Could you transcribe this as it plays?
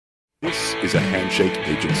This is a Handshake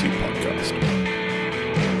Agency podcast.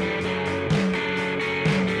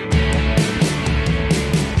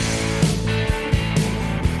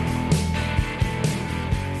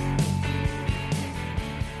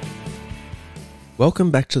 Welcome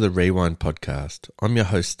back to the Rewind podcast. I'm your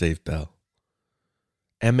host, Steve Bell.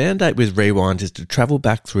 Our mandate with Rewind is to travel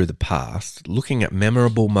back through the past, looking at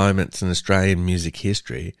memorable moments in Australian music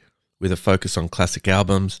history with a focus on classic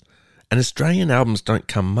albums. And Australian albums don't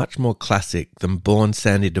come much more classic than Born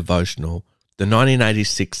Sandy Devotional, the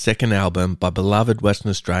 1986 second album by beloved Western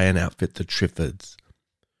Australian outfit The Triffids.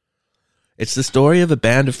 It's the story of a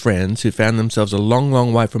band of friends who found themselves a long,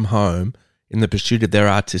 long way from home in the pursuit of their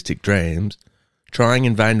artistic dreams, trying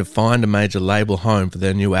in vain to find a major label home for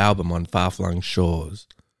their new album on far-flung shores.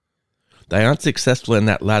 They aren't successful in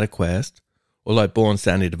that latter quest, although Born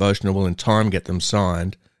Sandy Devotional will in time get them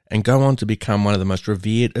signed, and go on to become one of the most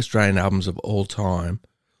revered Australian albums of all time.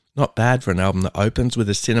 Not bad for an album that opens with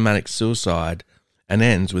a cinematic suicide and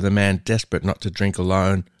ends with a man desperate not to drink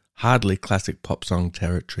alone, hardly classic pop song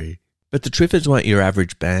territory. But the Triffids weren't your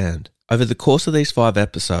average band. Over the course of these 5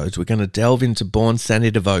 episodes, we're going to delve into Born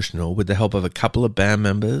Sandy Devotional with the help of a couple of band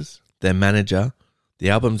members, their manager, the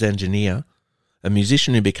album's engineer, a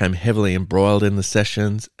musician who became heavily embroiled in the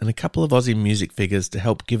sessions, and a couple of Aussie music figures to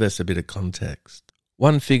help give us a bit of context.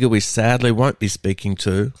 One figure we sadly won't be speaking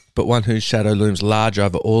to, but one whose shadow looms large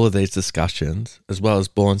over all of these discussions, as well as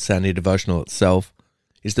Born Sandy Devotional itself,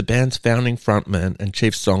 is the band's founding frontman and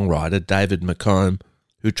chief songwriter David McComb,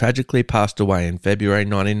 who tragically passed away in February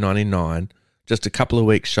 1999, just a couple of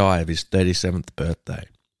weeks shy of his 37th birthday.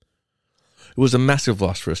 It was a massive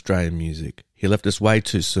loss for Australian music. He left us way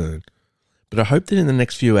too soon. But I hope that in the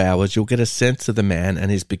next few hours you'll get a sense of the man and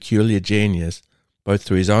his peculiar genius, both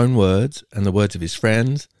through his own words and the words of his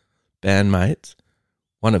friends, bandmates,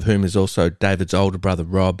 one of whom is also David's older brother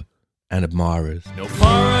Rob, and admirers. No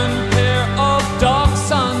foreign pair of dark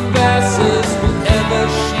sunglasses will ever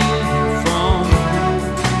shield you from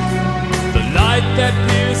the light that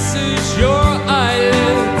pierces your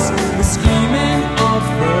eyelids, the screaming of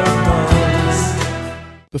her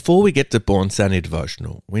dogs. Before we get to Born Sandy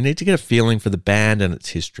Devotional, we need to get a feeling for the band and its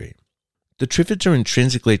history. The Triffids are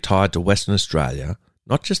intrinsically tied to Western Australia,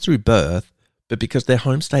 not just through birth, but because their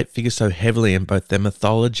home state figures so heavily in both their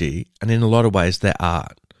mythology and in a lot of ways their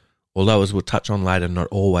art, although as we'll touch on later, not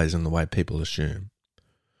always in the way people assume.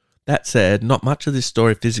 That said, not much of this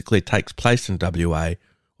story physically takes place in WA,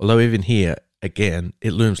 although even here, again,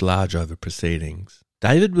 it looms large over proceedings.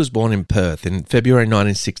 David was born in Perth in February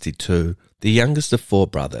 1962, the youngest of 4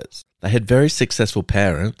 brothers. They had very successful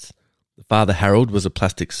parents. The father Harold was a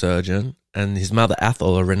plastic surgeon, and his mother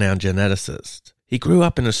Athol a renowned geneticist. He grew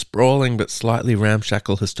up in a sprawling but slightly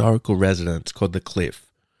ramshackle historical residence called The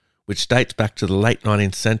Cliff, which dates back to the late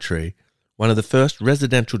 19th century, one of the first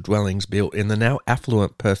residential dwellings built in the now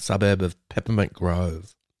affluent Perth suburb of Peppermint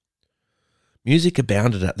Grove. Music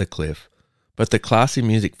abounded at The Cliff, both the classy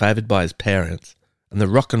music favoured by his parents and the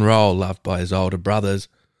rock and roll loved by his older brothers,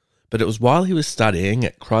 but it was while he was studying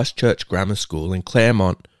at Christchurch Grammar School in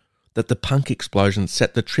Claremont that the punk explosion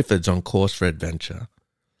set the Triffids on course for adventure.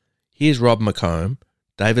 Here's Rob McComb,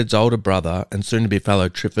 David's older brother and soon-to-be fellow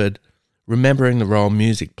Triffid, remembering the role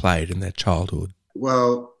music played in their childhood.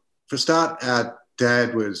 Well, for a start, our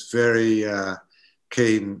dad was very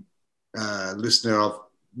keen listener of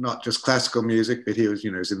not just classical music, but he was,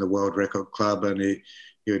 was in the World Record Club, and he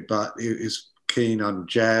was keen on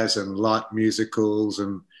jazz and light musicals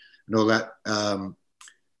and all that.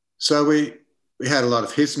 So we had a lot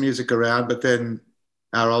of his music around, but then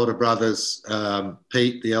our older brothers,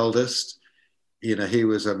 Pete, the eldest, he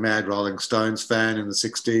was a mad Rolling Stones fan in the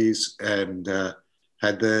 60s and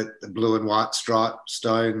had the blue and white striped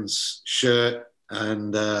Stones shirt.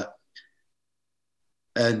 And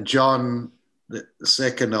John, the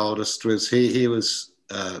second oldest, he was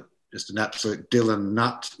just an absolute Dylan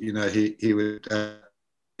nut. He would,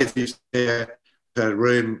 if you share a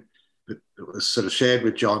room that was sort of shared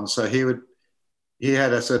with John, so he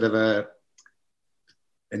had a sort of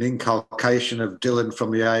an inculcation of Dylan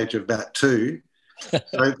from the age of about 2. So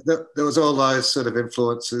there was all those sort of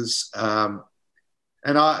influences. And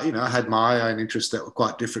I had my own interests that were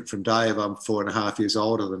quite different from Dave. I'm 4.5 years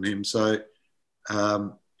older than him. So,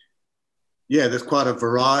 there's quite a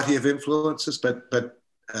variety of influences, but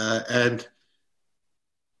and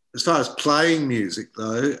as far as playing music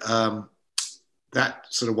though, that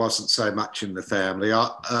sort of wasn't so much in the family.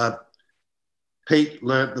 Pete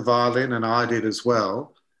learnt the violin and I did as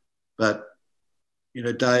well, but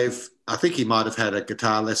Dave, I think he might have had a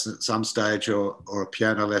guitar lesson at some stage or a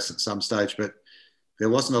piano lesson at some stage, but there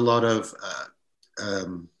wasn't a lot of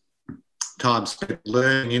time spent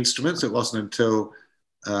learning instruments. It wasn't until,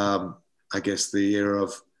 I guess, the era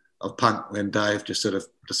of punk when Dave just sort of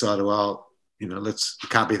decided, well, you know, it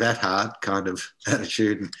can't be that hard kind of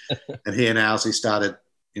attitude. And he and Owsley started,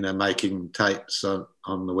 you know, making tapes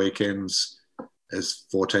on the weekends as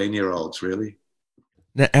 14-year-olds, really.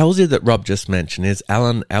 Now, Owsley that Rob just mentioned is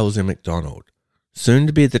Alan Owsley McDonald, soon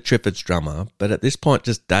to be the Triffids drummer, but at this point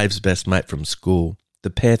just Dave's best mate from school, the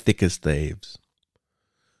pair thick as thieves.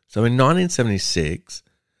 So in 1976,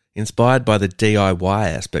 inspired by the DIY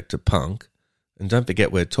aspect of punk, and don't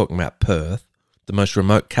forget we're talking about Perth, the most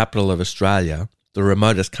remote capital of Australia, the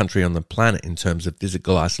remotest country on the planet in terms of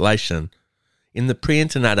physical isolation, in the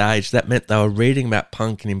pre-internet age that meant they were reading about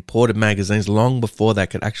punk in imported magazines long before they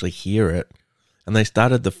could actually hear it, and they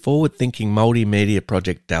started the forward-thinking multimedia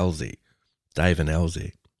project Dalsey, Dave and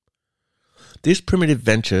Elsie. This primitive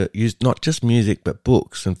venture used not just music but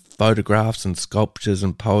books and photographs and sculptures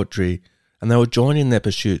and poetry, and they were joined in their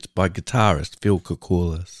pursuits by guitarist Phil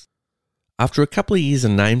Koukoulas. After a couple of years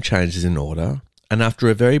of name changes in order, and after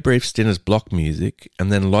a very brief stint as Block Music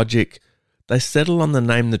and then Logic, they settled on the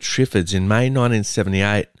name The Triffids in May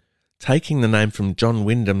 1978, taking the name from John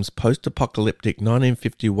Wyndham's post-apocalyptic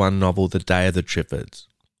 1951 novel The Day of the Triffids.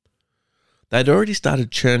 They'd already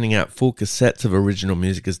started churning out full cassettes of original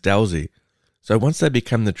music as Dalsey, so once they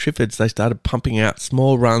became The Triffids, they started pumping out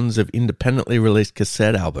small runs of independently released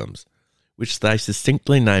cassette albums, which they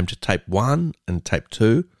succinctly named Tape 1 and Tape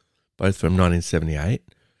 2, both from 1978,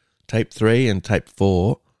 Tape 3 and Tape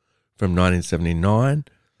 4 from 1979,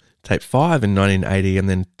 Tape 5 in 1980, and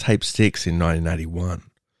then Tape 6 in 1981.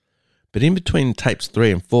 But in between Tapes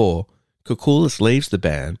 3 and 4, Koukoulas leaves the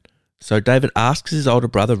band, so David asks his older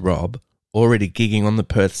brother Rob, already gigging on the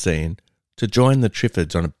Perth scene, to join the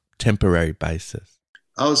Triffids on a temporary basis.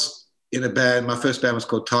 I was in a band, my first band was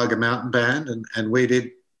called Tiger Mountain Band, and we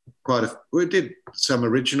did some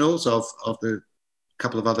originals of the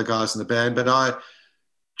couple of other guys in the band, but I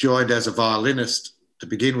joined as a violinist to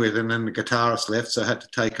begin with, and then the guitarist left, so I had to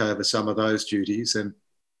take over some of those duties. And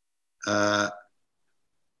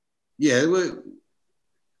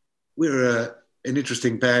we're an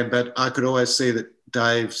interesting band, but I could always see that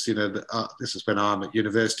Dave's, you know, this is when I'm at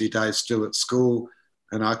university, Dave's still at school,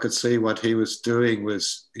 and I could see what he was doing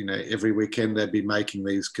was, you know, every weekend they'd be making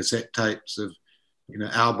these cassette tapes of, you know,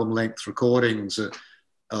 album-length recordings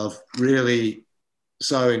of really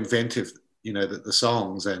so inventive, you know, that the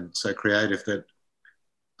songs, and so creative, that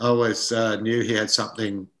I always knew he had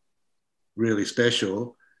something really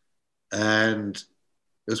special. And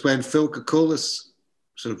it was when Phil Koukoulas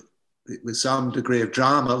sort of, with some degree of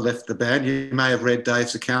drama, left the band. You may have read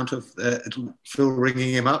Dave's account of Phil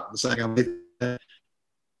ringing him up and saying, I'm leaving.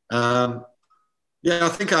 I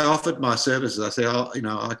think I offered my services. I said,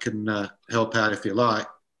 I can help out if you like.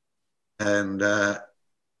 And so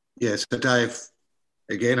Dave,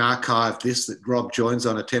 again, archived this, that Rob joins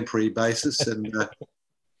on a temporary basis. And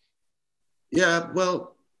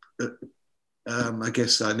I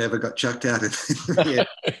guess I never got chucked out.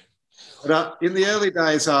 But in the early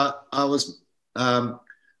days, I was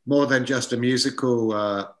more than just a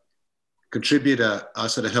musical contributor. I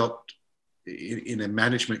sort of helped in a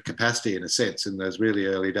management capacity, in a sense, in those really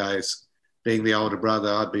early days. Being the older brother,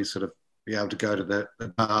 I'd be able to go to the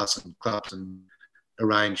bars and clubs and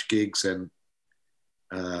arrange gigs, and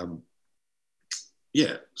but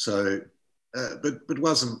it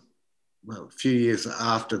wasn't, well, a few years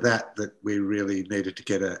after that we really needed to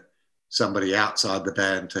get somebody outside the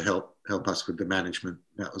band to help us with the management.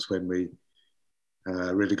 That was when we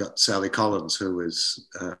really got Sally Collins, who was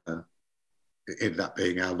ended up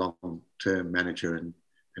being our long-term manager and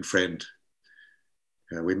friend.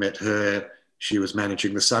 We met her. She was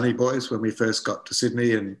managing the Sunny Boys when we first got to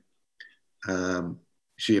Sydney, and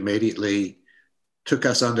she immediately took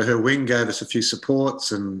us under her wing, gave us a few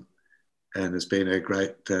supports, and has been a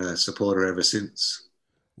great supporter ever since.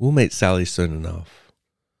 We'll meet Sally soon enough.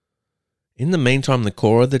 In the meantime, the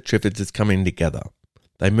core of the Triffids is coming together.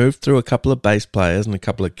 They move through a couple of bass players and a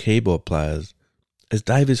couple of keyboard players, as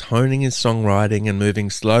Dave is honing his songwriting and moving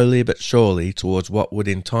slowly but surely towards what would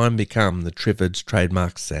in time become the Triffids'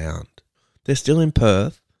 trademark sound. They're still in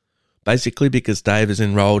Perth, basically because Dave is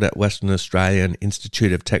enrolled at Western Australian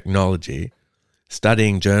Institute of Technology,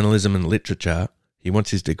 studying journalism and literature. He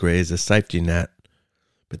wants his degree as a safety net.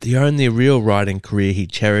 But the only real writing career he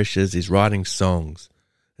cherishes is writing songs,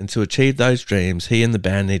 and to achieve those dreams, he and the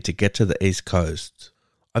band need to get to the East Coast.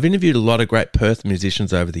 I've interviewed a lot of great Perth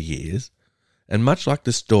musicians over the years, and much like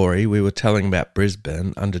the story we were telling about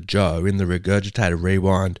Brisbane under Joe in the Regurgitated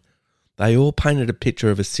Rewind, they all painted a picture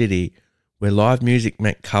of a city where live music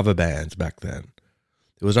meant cover bands back then.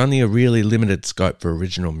 there was only a really limited scope for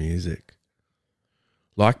original music.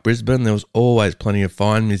 Like Brisbane, there was always plenty of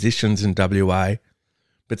fine musicians in WA,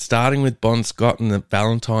 but starting with Bon Scott and the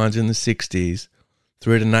Valentines in the 60s,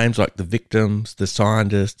 through to names like The Victims, The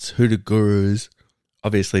Scientists, Hoodoo Gurus,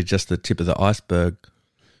 obviously just the tip of the iceberg,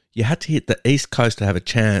 you had to hit the East Coast to have a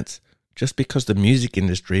chance just because the music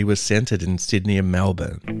industry was centred in Sydney and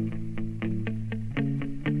Melbourne.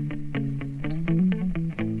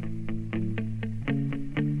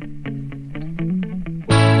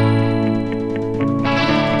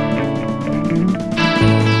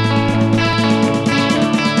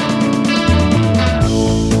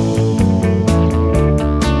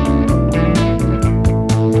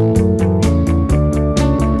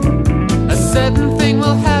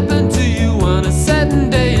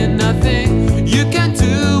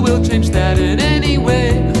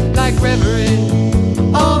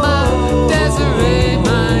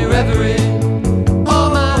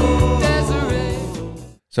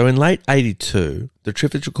 So in late 82, the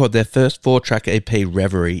Triffids recorded their first 4-track EP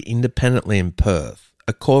Reverie independently in Perth,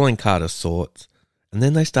 a calling card of sorts, and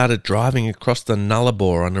then they started driving across the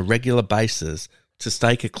Nullarbor on a regular basis to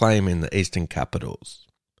stake a claim in the Eastern Capitals.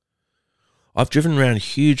 I've driven around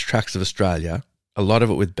huge tracts of Australia, a lot of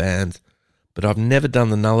it with bands, but I've never done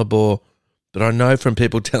the Nullarbor, but I know from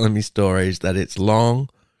people telling me stories that it's long,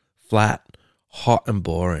 flat, hot and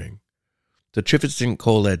boring. The Triffids didn't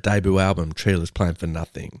call their debut album Treeless Plan for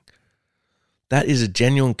nothing. That is a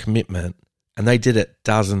genuine commitment, and they did it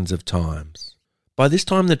dozens of times. By this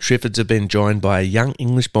time, the Triffids had been joined by a young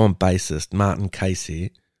English-born bassist, Martin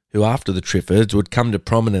Casey, who after the Triffids would come to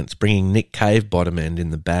prominence bringing Nick Cave bottom end in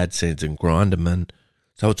the Bad Seeds and Grinderman,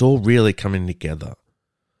 so it's all really coming together.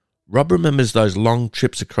 Rob remembers those long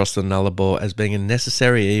trips across the Nullarbor as being a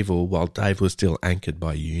necessary evil while Dave was still anchored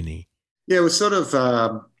by uni. Yeah, it was sort of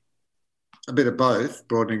a bit of both,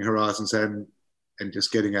 broadening horizons and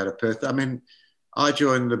just getting out of Perth. I mean, I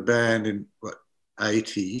joined the band in,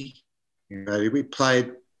 80? We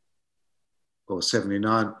played, or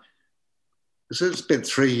 79. So I spent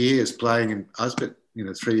 3 years playing, and I spent,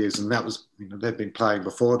 3 years, and that was, they'd been playing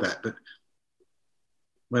before that. But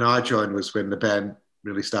when I joined was when the band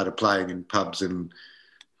really started playing in pubs and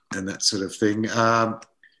that sort of thing.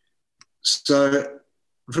 So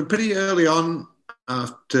from pretty early on,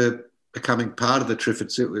 after becoming part of the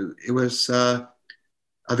Triffids, it was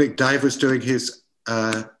I think Dave was doing his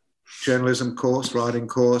journalism course, writing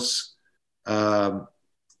course. For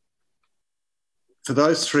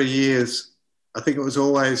those 3 years, I think it was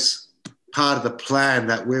always part of the plan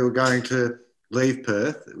that we were going to leave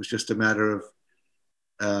Perth. It was just a matter of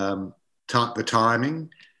the timing.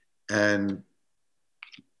 And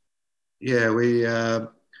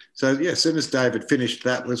as soon as David finished,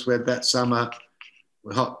 that was when that summer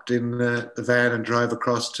we hopped in the van and drove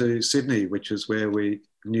across to Sydney, which is where we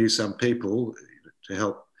knew some people to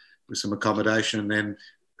help with some accommodation, and then,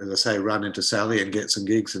 as I say, run into Sally and get some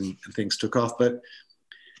gigs, and things took off. But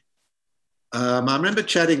I remember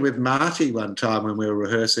chatting with Marty one time when we were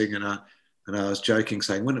rehearsing, and I was joking,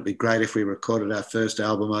 saying, wouldn't it be great if we recorded our first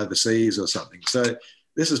album overseas or something? So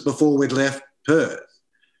this is before we'd left Perth.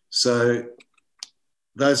 So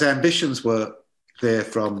those ambitions were there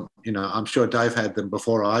from, I'm sure Dave had them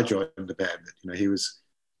before I joined the band.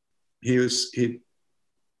 He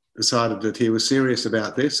decided that he was serious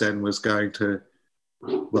about this and was going to,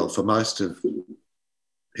 well, for most of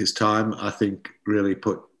his time, I think, really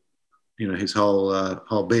put, his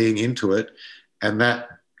whole being into it. And that,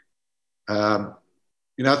 I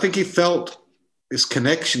think he felt this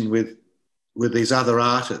connection with these other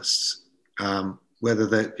artists, whether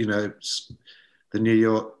that, the New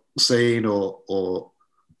York scene or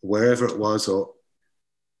wherever it was, or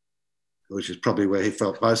which is probably where he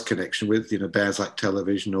felt most connection with, bands like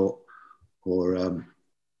Television or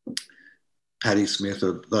Patti Smith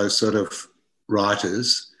or those sort of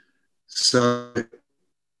writers. So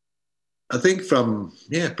I think from,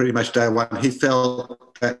 pretty much day one, he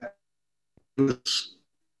felt that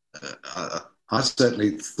I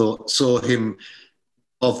certainly saw him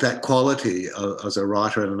of that quality as a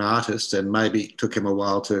writer and an artist, and maybe it took him a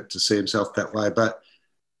while to see himself that way. But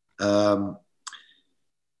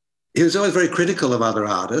he was always very critical of other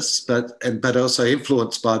artists, but also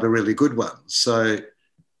influenced by the really good ones. So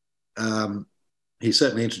he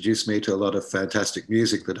certainly introduced me to a lot of fantastic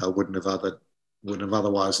music that I wouldn't have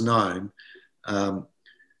otherwise known.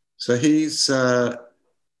 So he's, I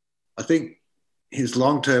think his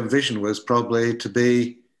long-term vision was probably to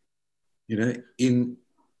be, to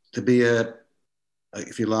be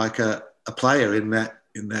if you like, a player in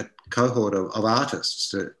that cohort of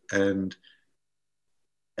artists, and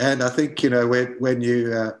And I think, when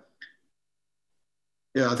you,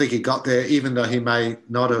 I think he got there, even though he may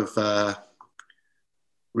not have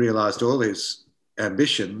realised all his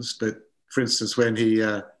ambitions. But for instance, when he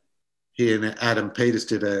and Adam Peters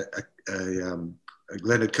did a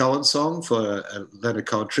Leonard Cohen song for a Leonard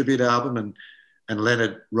Cohen tribute album, and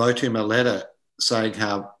Leonard wrote him a letter saying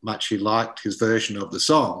how much he liked his version of the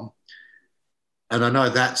song. And I know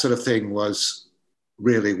that sort of thing was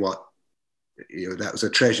really what, that was a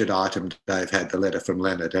treasured item. Dave had the letter from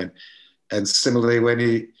Leonard. And similarly, when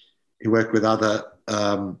he worked with other,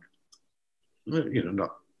 not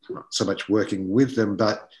so much working with them,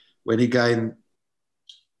 but when he gained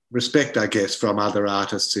respect, I guess, from other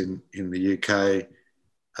artists in the UK,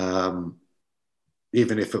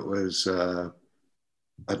 even if it was, I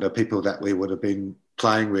don't know, people that we would have been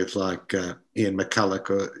playing with, like Ian McCulloch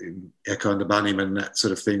or Echo and the Bunnymen, that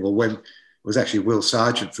sort of thing, or when it was actually Will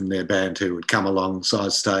Sargent from their band who would come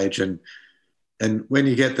alongside stage. And when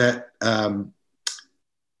you get that,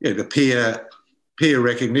 the peer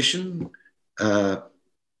recognition, that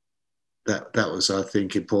was, I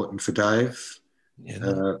think, important for Dave.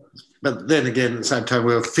 Yeah. But then again, at the same time,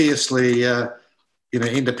 we were fiercely,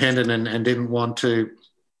 independent and didn't want to,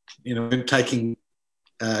 taking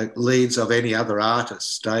leads of any other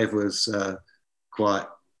artists. Dave was quite,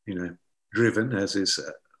 driven, as is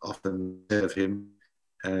often said of him,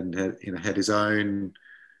 and had his own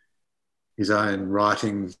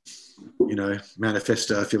writing,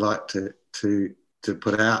 manifesto, if you like, to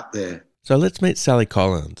put out there. So let's meet Sally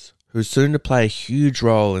Collins, who's soon to play a huge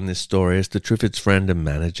role in this story as the Triffids' friend and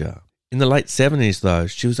manager. In the late 70s, though,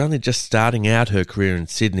 she was only just starting out her career in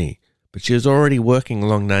Sydney, but she was already working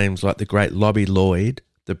along names like the great Lobby Lloyd,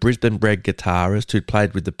 the Brisbane-bred guitarist who'd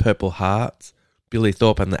played with the Purple Hearts, Billy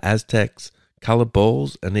Thorpe and the Aztecs, Coloured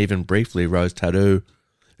Balls, and even briefly Rose Tattoo,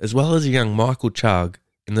 as well as a young Michael Chugg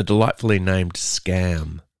in the delightfully named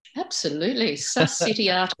Scam. Absolutely. Sus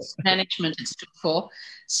City Artist Management it stood for.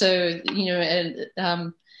 So,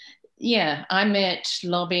 I met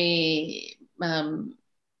Lobby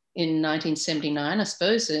in 1979, I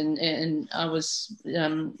suppose, and I was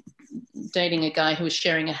dating a guy who was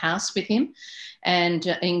sharing a house with him, and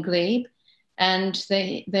in Glebe, and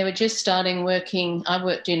they were just starting working. I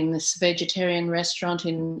worked in this vegetarian restaurant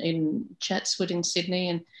in Chatswood in Sydney,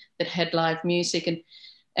 and that had live music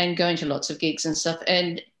and going to lots of gigs and stuff.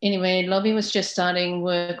 And anyway, Lobby was just starting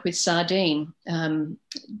work with Sardine. Do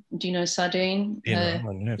you know Sardine? Yeah,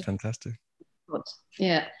 fantastic.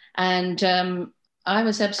 Yeah, and I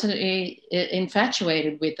was absolutely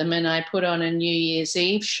infatuated with them, and I put on a New Year's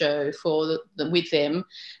Eve show with them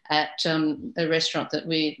at a restaurant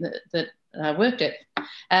that I worked at,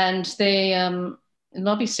 and they.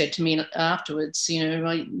 Lobby said to me afterwards,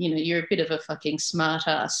 you're a bit of a fucking smart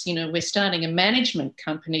ass. We're starting a management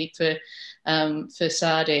company for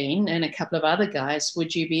Sardine and a couple of other guys.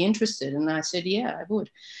 Would you be interested? And I said, yeah, I would.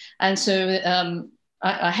 And so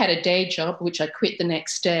I had a day job, which I quit the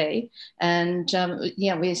next day. And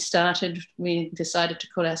we decided to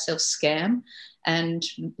call ourselves Scam. And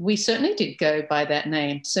we certainly did go by that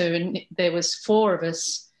name. So there was 4 of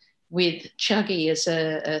us with Chuggy as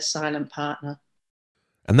a silent partner.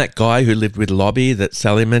 And that guy who lived with Lobby that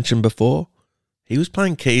Sally mentioned before, he was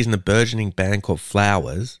playing keys in a burgeoning band called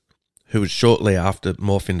Flowers, who would shortly after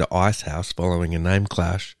morph into Icehouse following a name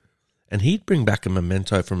clash, and he'd bring back a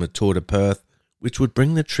memento from a tour to Perth, which would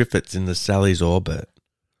bring the Triffids into Sally's orbit.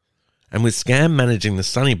 And with Scam managing the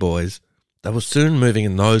Sunny Boys, they were soon moving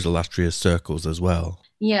in those illustrious circles as well.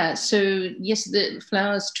 Yeah, so yes, the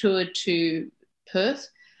Flowers toured to Perth,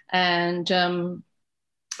 and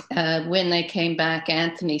when they came back,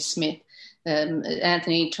 Anthony Smith,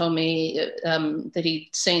 Anthony told me that he'd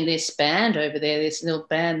seen this band over there, this little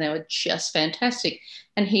band. They were just fantastic.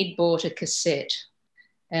 And he'd bought a cassette,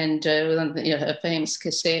 and a famous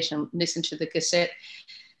cassette, and listened to the cassette.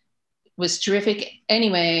 It was terrific.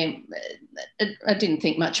 Anyway, I didn't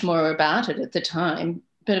think much more about it at the time.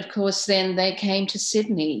 But, of course, then they came to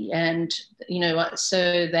Sydney, and,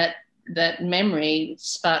 so that memory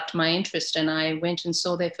sparked my interest, and I went and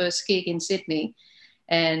saw their first gig in Sydney,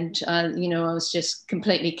 and I was just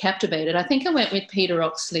completely captivated. I think I went with Peter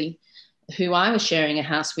Oxley, who I was sharing a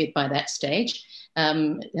house with by that stage,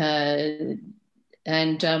 we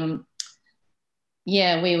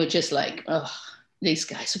were just like, oh, these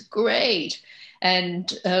guys are great.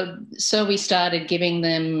 And so we started giving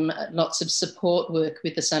them lots of support work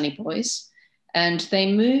with the Sunny Boys. And they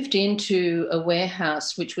moved into a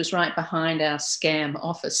warehouse which was right behind our Scam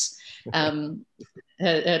office, a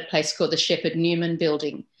place called the Shepherd Newman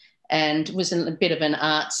Building, and was a bit of an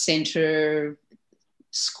arts centre,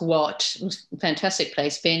 squat. It was a fantastic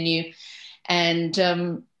place, venue.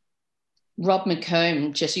 And Rob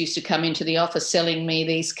McComb just used to come into the office selling me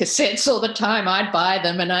these cassettes all the time. I'd buy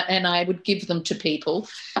them and I would give them to people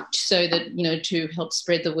so that, you know, to help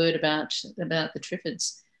spread the word about the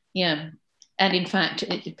Triffids. Yeah. And in fact,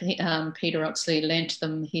 Peter Oxley lent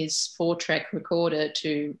them his 4-track recorder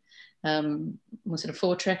to, was it a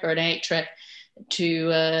 4-track or an 8-track,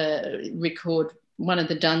 to record one of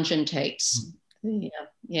the Dungeon tapes.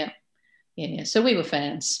 Yeah. So we were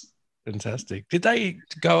fans. Fantastic. Did they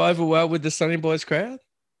go over well with the Sunny Boys crowd?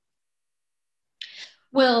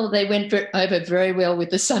 Well, they went over very well with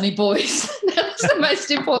the Sunny Boys. That was the most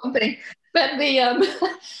important thing. But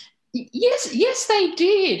the yes, they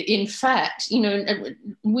did. In fact, you know,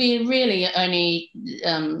 we really only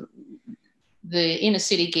the inner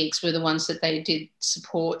city gigs were the ones that they did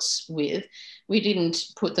supports with. We didn't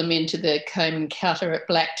put them into the Comb and Cutter at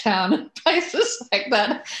Blacktown and places like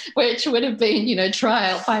that, which would have been, you know,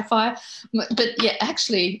 trial by fire. But yeah,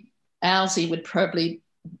 actually, Owlsy would probably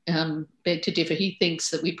beg to differ. He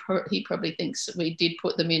thinks that he probably thinks that we did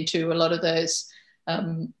put them into a lot of those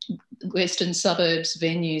western suburbs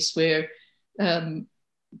venues where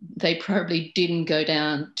they probably didn't go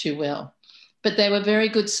down too well. But they were very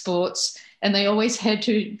good sports. And they always had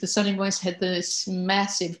the Sunny Boys had this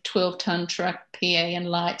massive 12-ton truck, PA and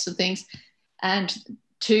lights and things. And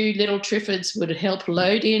 2 little Triffids would help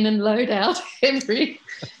load in and load out every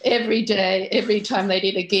day, every time they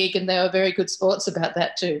did a gig. And they were very good sports about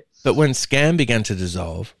that too. But when Scam began to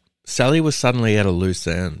dissolve, Sally was suddenly at a loose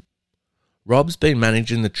end. Rob's been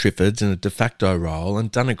managing the Triffids in a de facto role and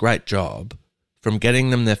done a great job, from getting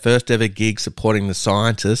them their first ever gig supporting the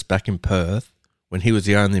Scientists back in Perth, when he was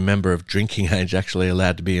the only member of drinking age actually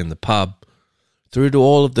allowed to be in the pub, through to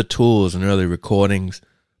all of the tours and early recordings,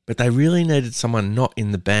 but they really needed someone not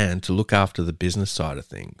in the band to look after the business side of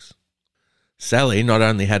things. Sally not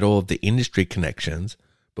only had all of the industry connections,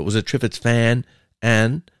 but was a Triffids fan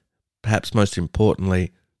and, perhaps most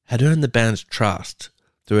importantly, had earned the band's trust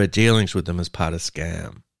through her dealings with them as part of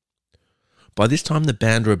Scam. By this time, the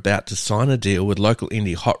band were about to sign a deal with local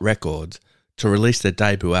indie Hot Records to release their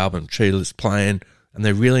debut album, Treeless Plain, and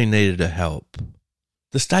they really needed her help.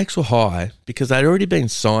 The stakes were high because they'd already been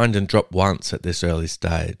signed and dropped once at this early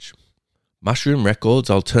stage. Mushroom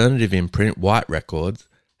Records' alternative imprint, White Records,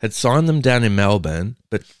 had signed them down in Melbourne,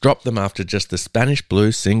 but dropped them after just the Spanish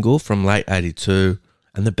Blue single from late 82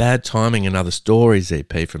 and the Bad Timing and Other Stories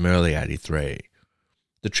EP from early 83.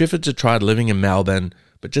 The Triffids had tried living in Melbourne,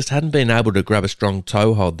 but just hadn't been able to grab a strong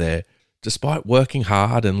toehold there, despite working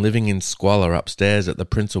hard and living in squalor upstairs at the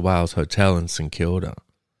Prince of Wales Hotel in St Kilda.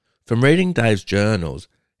 From reading Dave's journals,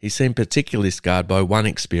 he seemed particularly scarred by one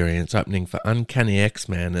experience opening for Uncanny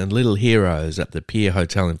X-Men and Little Heroes at the Pier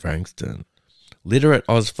Hotel in Frankston. Literate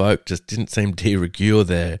Oz folk just didn't seem de rigueur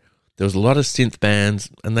there. There was a lot of synth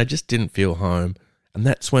bands and they just didn't feel home, and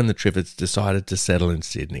that's when the Triffids decided to settle in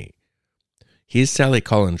Sydney. Here's Sally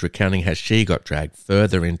Collins recounting how she got dragged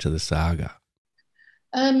further into the saga.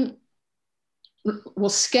 Well,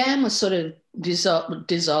 Scam was sort of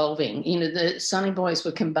dissolving. You know, the Sunny Boys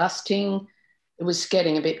were combusting. It was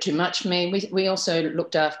getting a bit too much for me. We also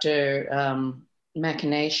looked after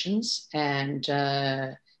Machinations, and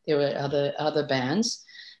there were other bands.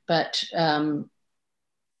 But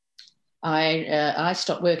I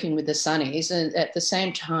stopped working with the Sunnies, and at the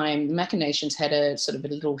same time, Machinations had a sort of a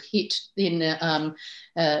little hit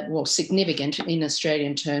significant in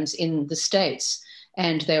Australian terms in the States.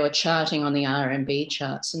 And they were charting on the R&B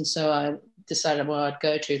charts. And so I decided, well, I'd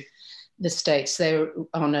go to the States. They were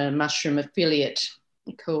on a Mushroom affiliate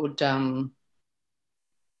called, I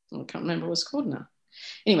can't remember what it's called now.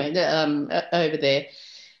 Anyway, over there.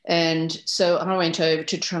 And so I went over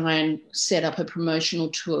to try and set up a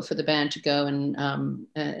promotional tour for the band to go and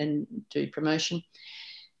do promotion.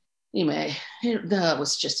 Anyway, that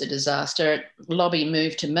was just a disaster. Lobby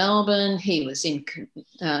moved to Melbourne. He was in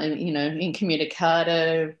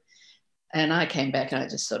Incommunicado, and I came back and I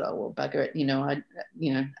just thought, oh well, bugger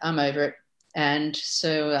it. I'm over it. And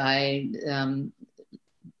so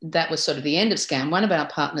that was sort of the end of Scam. One of our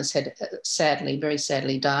partners had very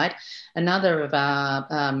sadly died. Another of our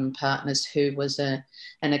partners, who was an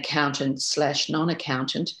accountant /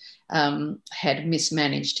 non-accountant, had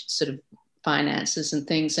mismanaged sort of finances and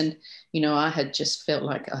things, and I had just felt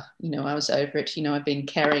like I was over it. I've been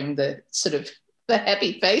carrying the sort of the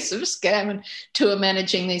happy face of Scam and tour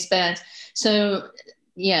managing these bands, so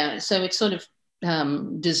it sort of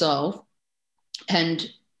dissolved. And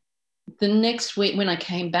the next week when I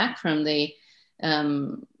came back from the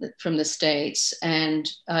from the States, and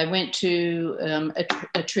I went to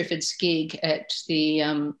a Triffids gig at the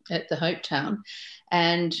Hopetown,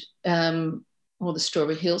 and or the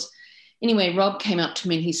Strawberry Hills. Anyway, Rob came up to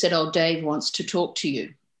me and he said, "Oh, Dave wants to talk to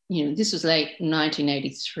you." You know, this was late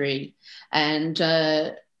 1983, and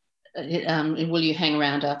will you hang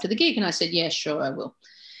around after the gig? And I said, "Yeah, sure, I will."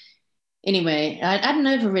 Anyway, I'd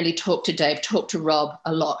never really talked to Dave, talked to Rob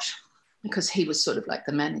a lot, because he was sort of like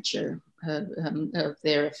the manager of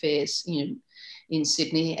their affairs, you know, in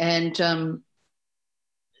Sydney. And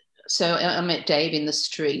so I met Dave in the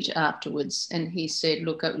street afterwards, and he said,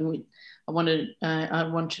 "Look, I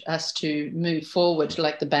want us to move forward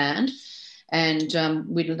like the band, and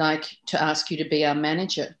we'd like to ask you to be our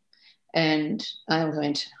manager." And I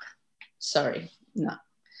went, "Sorry, no."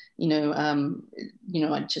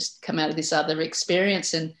 I'd just come out of this other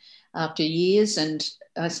experience, and after years, and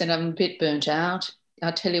I said, "I'm a bit burnt out.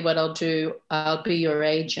 I'll tell you what I'll do. I'll be your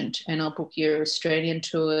agent, and I'll book your Australian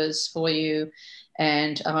tours for you,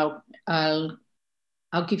 and I'll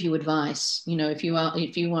give you advice. You know, if you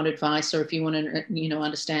want advice, or if you want to, you know,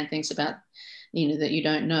 understand things about, you know, that you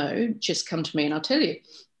don't know, just come to me and I'll tell you."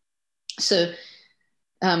 So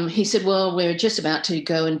he said, "Well, we're just about to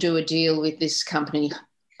go and do a deal with this company,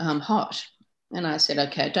 Hot." And I said,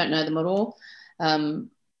 "Okay, I don't know them at all.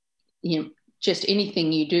 Just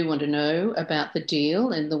anything you do want to know about the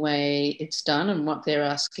deal and the way it's done and what they're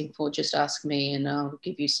asking for, just ask me and I'll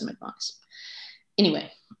give you some advice."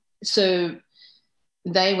 Anyway, so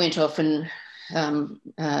they went off and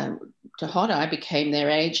to Hot. I became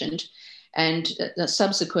their agent, and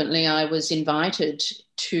subsequently I was invited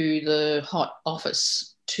to the Hot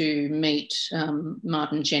office to meet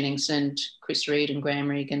Martin Jennings and Chris Reed and Graham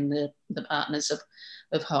Regan, the partners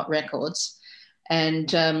of Hot Records,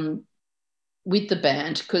 and with the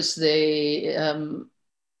band, because they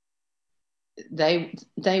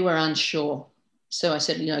were unsure. So I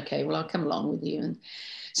said, "Okay, well, I'll come along with you." And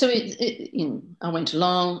so I went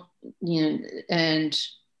along, and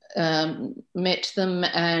met them.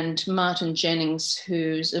 And Martin Jennings,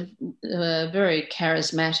 who's a very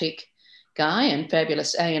charismatic guy and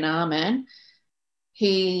fabulous A&R man,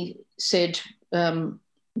 he said,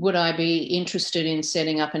 "Would I be interested in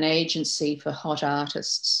setting up an agency for Hot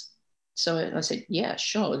artists?" So I said, "Yeah,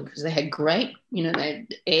 sure," because they had great, they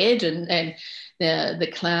had Ed and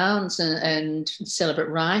the Clowns and Celebrate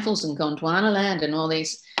Rifles and Gondwanaland and all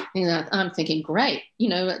these things. I'm thinking, great,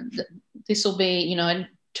 this will be, I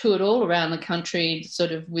toured all around the country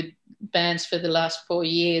sort of with bands for the last 4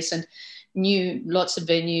 years and knew lots of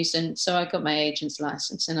venues. And so I got my agent's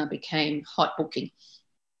license and I became Hot Booking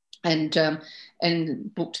and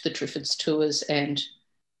booked the Triffids tours and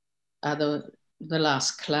the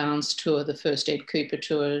last Clowns tour, the first Ed Cooper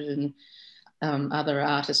tour, and other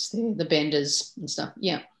artists there, the Benders and stuff.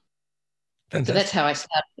 Yeah. Fantastic. So that's how I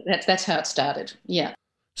started. That's how it started. Yeah.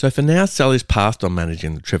 So for now, Sally's passed on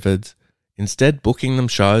managing the Triffids, instead booking them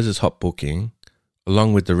shows as Hot Booking,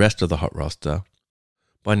 along with the rest of the Hot roster.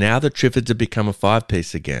 By now, the Triffids have become a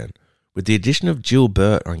 5-piece again, with the addition of Jill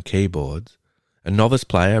Burt on keyboards, a novice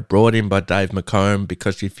player brought in by Dave McComb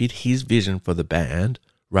because she fit his vision for the band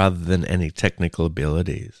rather than any technical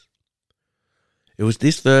abilities. It was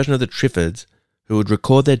this version of the Triffids who would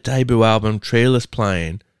record their debut album Treeless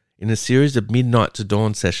Plain in a series of midnight to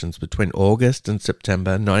dawn sessions between August and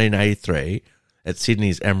September 1983 at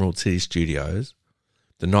Sydney's Emerald City Studios,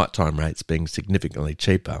 the nighttime rates being significantly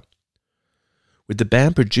cheaper. With the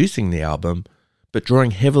band producing the album, but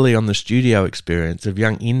drawing heavily on the studio experience of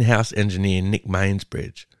young in-house engineer Nick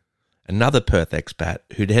Mainsbridge, another Perth expat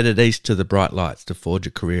who'd headed east to the bright lights to forge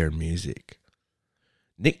a career in music.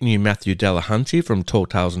 Nick knew Matthew Delahunty from Tall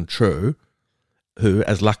Tales and True, who,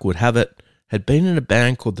 as luck would have it, had been in a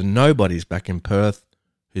band called the Nobodies back in Perth,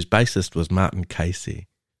 whose bassist was Martin Casey.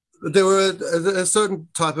 There were a certain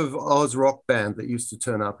type of Oz rock band that used to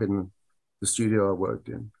turn up in the studio I worked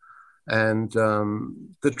in. And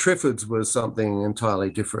the Triffids was something entirely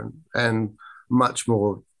different and much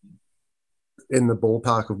more in the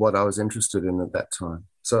ballpark of what I was interested in at that time.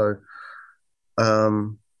 So,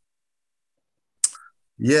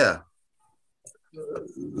 yeah,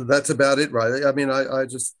 that's about it, right? I mean, I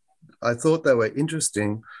thought they were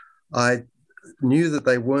interesting. I knew that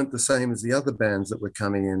they weren't the same as the other bands that were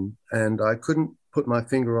coming in, and I couldn't put my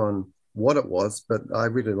finger on what it was, but I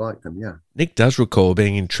really liked them, yeah. Nick does recall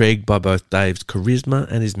being intrigued by both Dave's charisma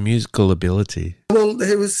and his musical ability. Well,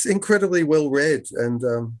 he was incredibly well read, and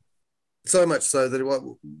so much so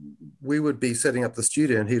that we would be setting up the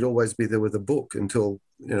studio and he'd always be there with a book until,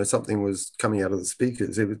 something was coming out of the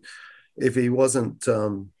speakers. If he wasn't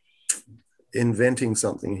inventing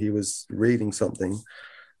something. He was reading something.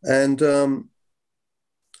 And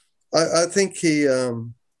I think he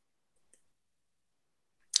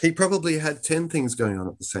probably had 10 things going on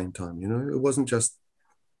at the same time, you know. It wasn't just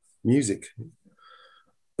music.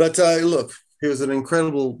 But look, he was an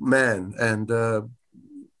incredible man, and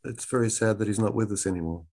it's very sad that he's not with us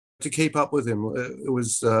anymore. To keep up with him, it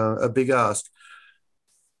was a big ask.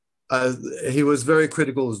 He was very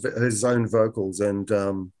critical of his own vocals, and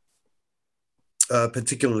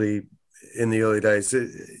particularly in the early days,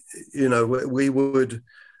 you know, we would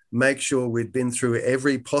make sure we'd been through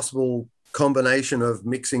every possible combination of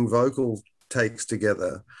mixing vocal takes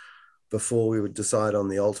together before we would decide on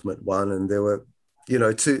the ultimate one. And there were, you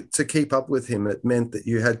know, to keep up with him, it meant that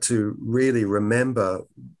you had to really remember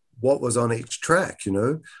what was on each track, you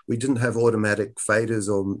know. We didn't have automatic faders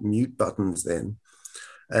or mute buttons then.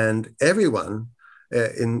 And everyone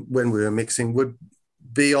when we were mixing would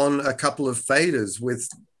be on a couple of faders with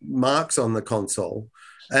marks on the console,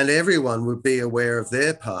 and everyone would be aware of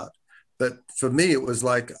their part. But for me, it was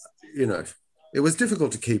like, you know, it was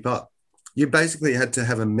difficult to keep up. You basically had to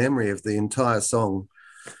have a memory of the entire song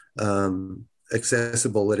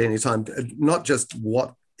accessible at any time, not just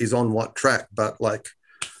what is on what track, but like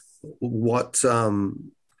what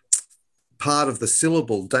part of the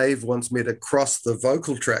syllable Dave wants me to cross the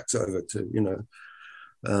vocal tracks over to, you know.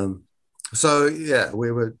 So yeah,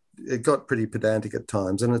 it got pretty pedantic at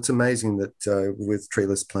times, and it's amazing that with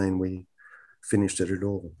Treeless Plain we finished it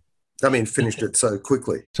all. I mean, finished it so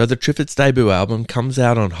quickly. So the Triffids' debut album comes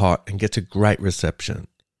out on Hot and gets a great reception.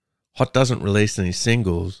 Hot doesn't release any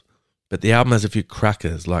singles, but the album has a few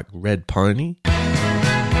crackers like Red Pony. Red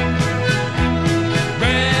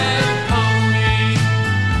Pony,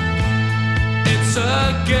 it's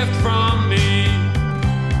a gift from me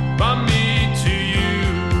to you,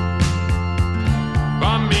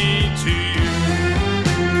 from me to you.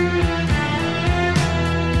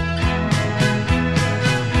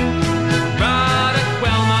 Ride it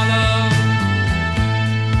well, my love,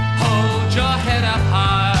 hold your head up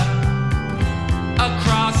high,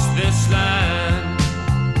 across this land,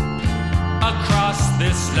 across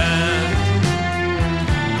this land.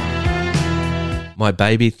 My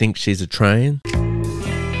Baby Thinks She's a Train.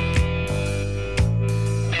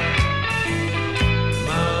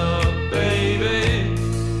 My baby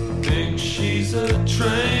thinks she's a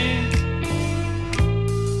train.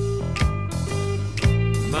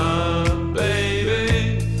 My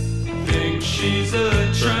baby thinks she's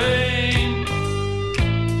a train.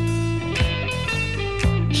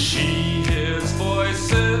 She hears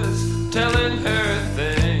voices telling her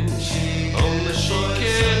things only she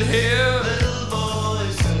can hear.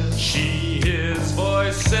 She hears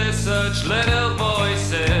voices, such little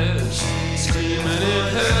voices, screaming in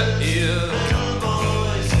her ear.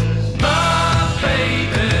 My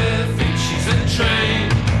baby thinks she's a train.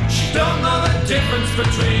 She don't know the difference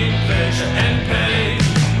between pleasure and pain.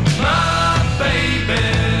 My baby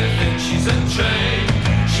thinks she's a train.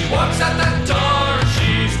 She walks out that door,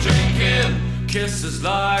 she's drinking kisses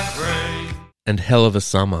like rain. And Hell of a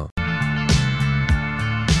Summer.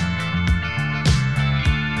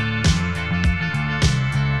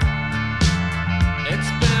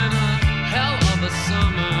 It's been a hell of a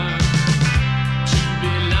summer to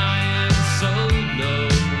be lying so low.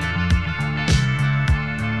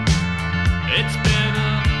 It's been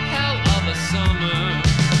a hell of a summer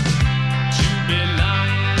to be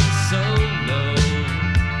lying so low.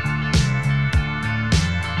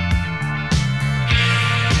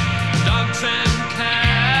 Dogs and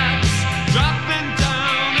cats dropping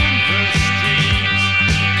down in the streets.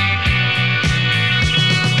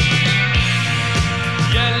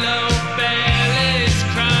 Yellow bellies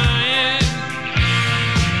crying,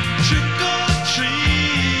 trick or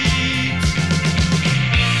treat,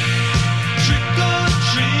 trick or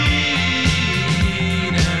treat.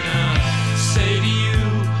 And I say to you,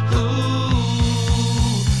 ooh,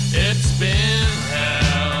 it's been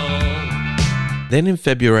hell. Then in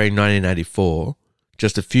February 1984,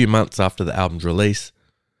 just a few months after the album's release,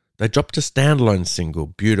 they dropped a standalone single,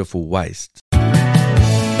 Beautiful Waste.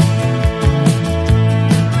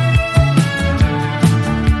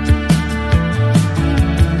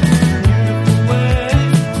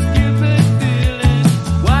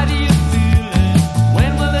 Why do you feel it?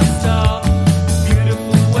 When will it stop?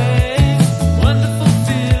 Beautiful waves, wonderful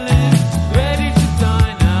feeling. Ready to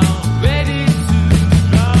die now, ready to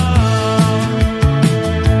love.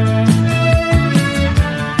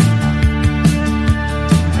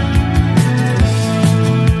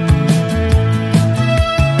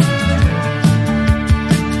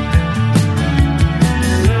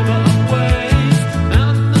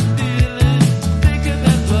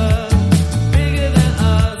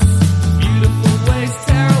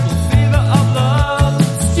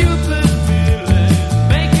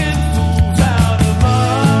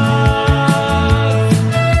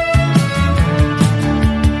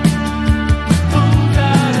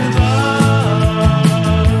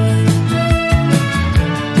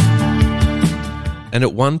 And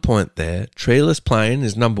at one point there, Treeless Plain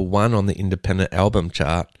is number 1 on the independent album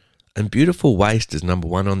chart, and Beautiful Waste is number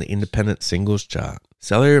 1 on the independent singles chart.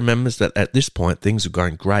 Sally remembers that at this point things were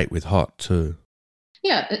going great with Hot too.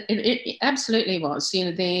 Yeah, it absolutely was. You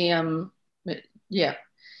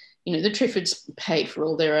know, the Triffids paid for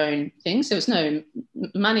all their own things. There was no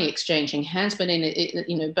money exchanging hands, but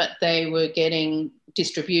but they were getting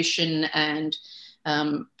distribution and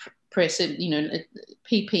press,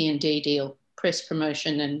 PP&D deal, press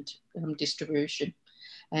promotion and distribution,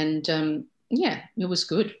 and it was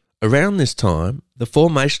good. Around this time, the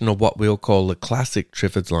formation of what we'll call the classic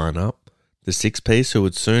Triffids lineup, the 6-piece who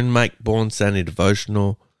would soon make Born Sandy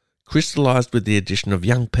Devotional, crystallised with the addition of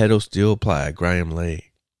young pedal steel player Graham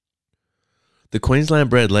Lee. The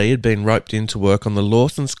Queensland-bred Lee had been roped in to work on the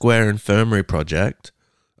Lawson Square Infirmary project,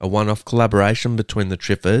 a one-off collaboration between the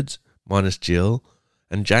Triffids, minus Jill,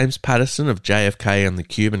 and James Patterson of JFK and the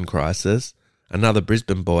Cuban Crisis, another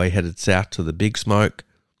Brisbane boy headed south to the Big Smoke.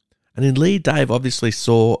 And in Lee, Dave obviously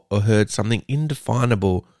saw or heard something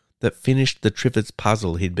indefinable that finished the Triffids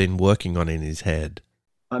puzzle he'd been working on in his head.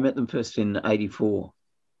 I met them first in 1984.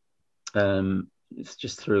 It's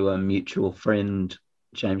just through a mutual friend,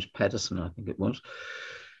 James Patterson, I think it was,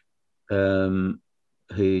 who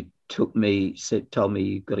told me,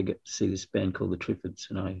 you've got to get to see this band called the Triffids.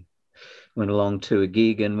 And I went along to a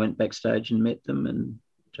gig and went backstage and met them, and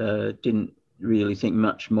didn't really think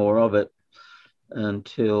much more of it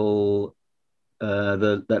until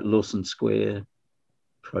that Lawson Square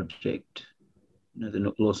project,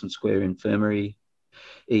 the Lawson Square Infirmary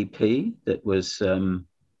EP, that was a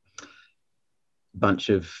bunch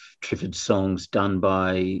of Triffids songs done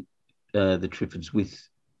by the Triffids with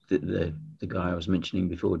the guy I was mentioning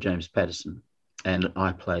before, James Patterson, and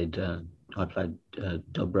I played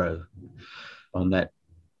dobro on that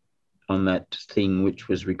thing, which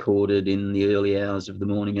was recorded in the early hours of the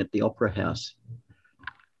morning at the Opera House,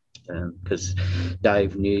 because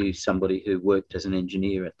Dave knew somebody who worked as an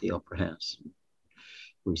engineer at the Opera House.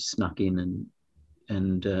 We snuck in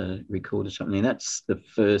and recorded something, and that's the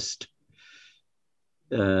first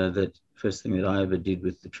thing that I ever did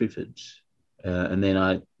with the Triffids. And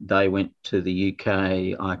then they went to the UK.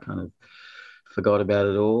 I kind of forgot about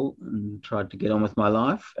it all and tried to get on with my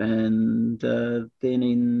life. And then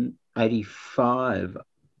in 1985,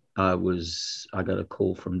 I got a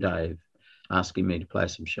call from Dave asking me to play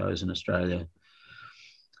some shows in Australia.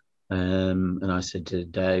 And I said to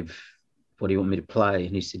Dave, what do you want me to play?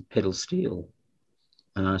 And he said, pedal steel.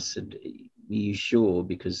 And I said, are you sure?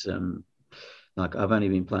 Because I've only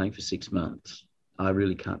been playing for 6 months. I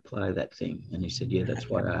really can't play that thing. And he said, yeah, that's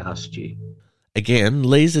why I asked you. Again,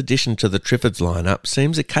 Lee's addition to the Triffids lineup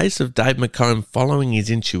seems a case of Dave McComb following his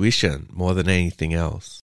intuition more than anything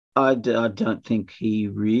else. I don't think he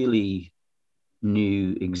really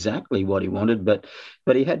knew exactly what he wanted, but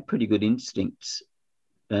he had pretty good instincts.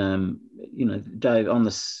 Dave, on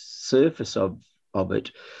the surface of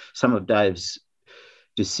it, some of Dave's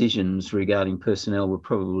decisions regarding personnel were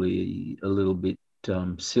probably a little bit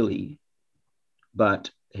silly, but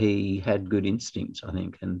he had good instincts, I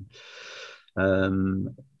think. And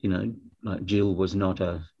like Jill was not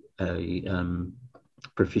a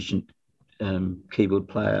proficient keyboard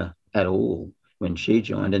player at all when she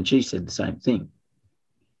joined, and she said the same thing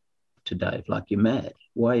to Dave, like, you're mad,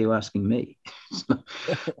 why are you asking me?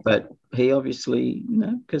 But he obviously,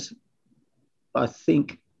 because I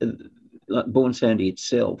think like Born Sandy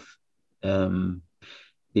itself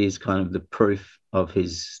is kind of the proof of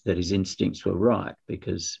that his instincts were right,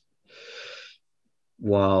 because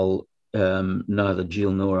while neither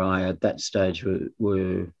Jill nor I at that stage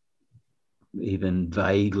were even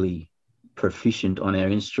vaguely proficient on our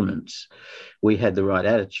instruments, we had the right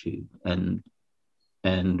attitude, and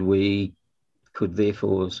we could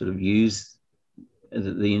therefore sort of use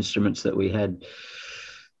the instruments that we had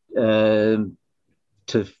to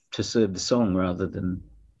serve the song, rather than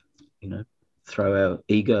throw our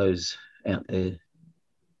egos out there.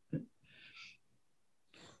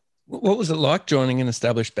 What was it like joining an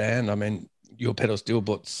established band? I mean, your pedal steel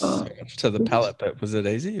brought so much to the palette, but was it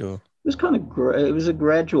easy? Or it was kind of it was a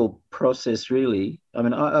gradual process, really. I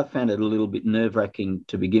mean, I found it a little bit nerve-wracking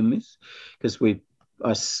to begin with, because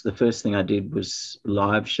the first thing I did was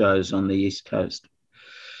live shows on the East Coast.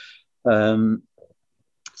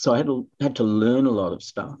 So I had to learn a lot of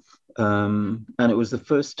stuff. And it was the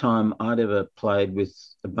first time I'd ever played with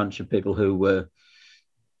a bunch of people who were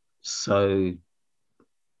so,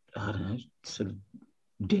 I don't know, sort of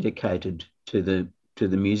dedicated to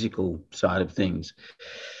the musical side of things.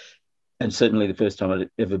 And certainly the first time I'd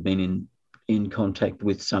ever been in contact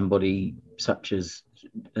with somebody such as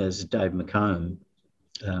Dave McComb,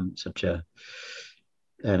 such an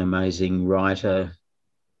amazing writer,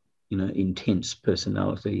 intense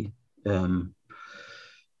personality. I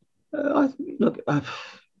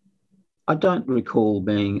don't recall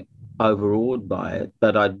being overawed by it,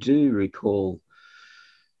 but I do recall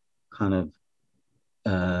kind of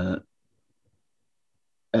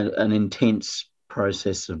an intense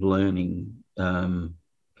process of learning, because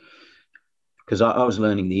I was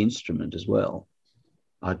learning the instrument as well.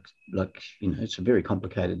 It's a very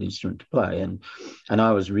complicated instrument to play, and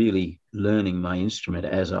I was really learning my instrument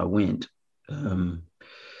as I went. And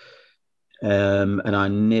I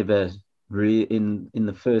never in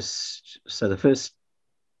the first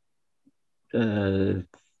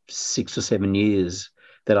 6 or 7 years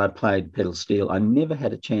that I played pedal steel, I never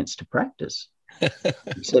had a chance to practice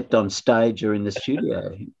except on stage or in the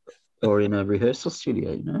studio or in a rehearsal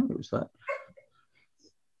studio. It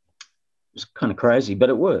was kind of crazy, but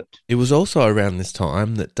it worked. It was also around this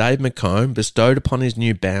time that Dave McComb bestowed upon his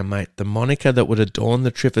new bandmate the moniker that would adorn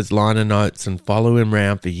the Triffids' liner notes and follow him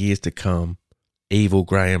round for years to come, Evil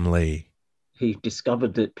Graham Lee. He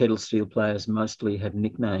discovered that pedal steel players mostly have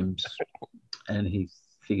nicknames, and he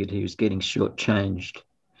figured he was getting shortchanged.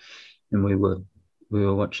 And we were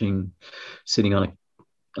sitting on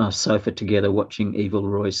a sofa together watching Evil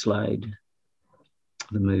Roy Slade,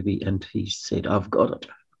 the movie, and he said, "I've got it.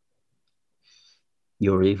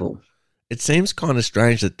 You're evil." It seems kind of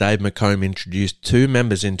strange that Dave McComb introduced 2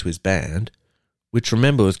 members into his band, which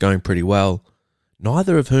remember was going pretty well,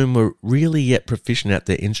 neither of whom were really yet proficient at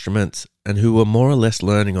their instruments and who were more or less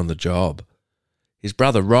learning on the job. His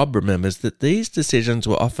brother Rob remembers that these decisions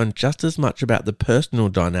were often just as much about the personal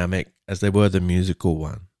dynamic as they were the musical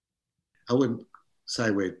one. I wouldn't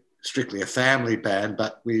say we're strictly a family band,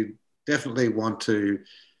 but we definitely want to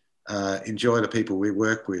enjoy the people we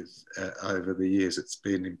work with over the years. It's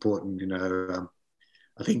been important, I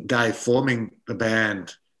think Dave forming the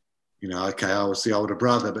band, I was the older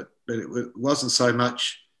brother, but it wasn't so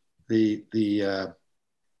much the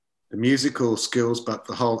musical skills, but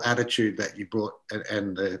the whole attitude that you brought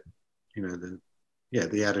and the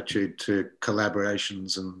attitude to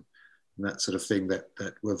collaborations and that sort of thing that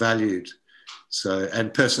were valued. So,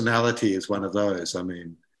 and personality is one of those. I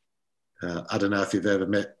mean, I don't know if you've ever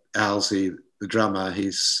met Alzy, the drummer.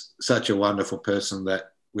 He's such a wonderful person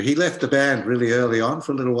that he left the band really early on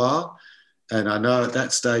for a little while. And I know at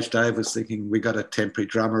that stage, Dave was thinking, we got a temporary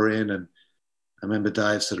drummer in. And I remember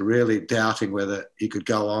Dave sort of really doubting whether he could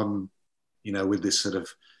go on, with this sort of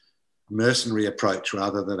mercenary approach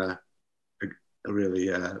rather than a really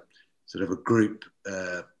sort of a group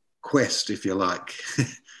quest, if you like.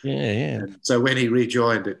 Yeah. And so when he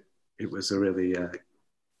rejoined it was a really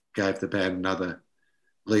gave the band another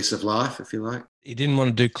lease of life, if you like. He didn't want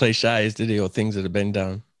to do cliches, did he, or things that have been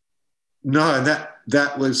done? No, and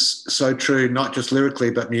that was so true, not just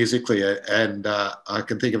lyrically, but musically. And I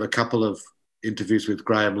can think of a couple of interviews with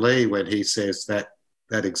Graham Lee when he says that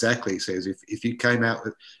exactly. He says, if you came out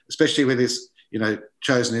with, especially with this,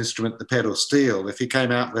 chosen instrument, the pedal steel, if you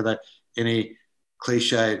came out with any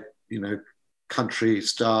cliche, country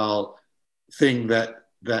style thing that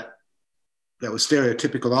was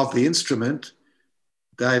stereotypical of the instrument,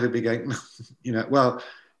 Dave would be going, well,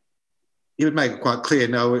 he would make it quite clear,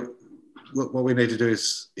 no, what we need to do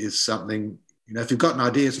is something, if you've got an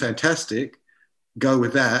idea, it's fantastic, go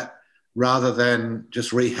with that, rather than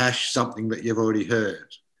just rehash something that you've already heard.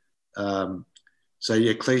 So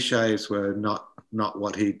yeah, cliches were not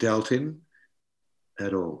what he dealt in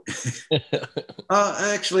at all.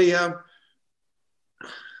 Actually,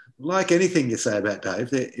 like anything you say about Dave,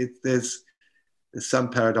 there's some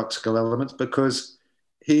paradoxical elements, because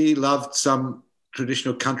he loved some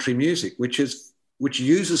traditional country music, which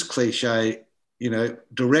uses cliche,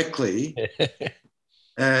 directly,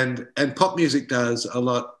 and pop music does a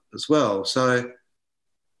lot as well. So,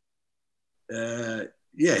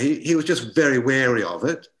 he was just very wary of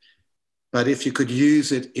it. But if you could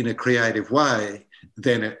use it in a creative way,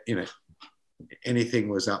 then anything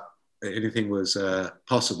was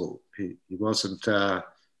possible. He wasn't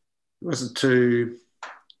too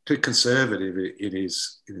conservative in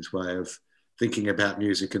his way of thinking about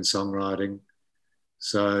music and songwriting.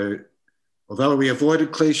 So, although we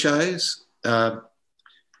avoided cliches, often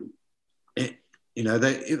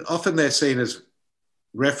they're seen as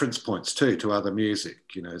reference points too to other music.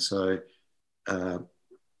 So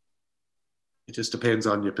it just depends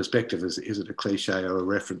on your perspective. Is it a cliche or a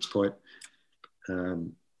reference point?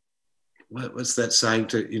 What's that saying?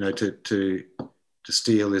 To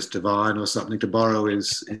steal is divine, or something. To borrow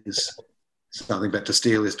is something, but to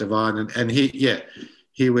steal is divine. And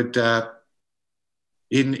he would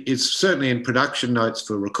it's certainly in production notes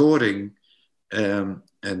for recording, and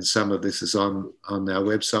some of this is on our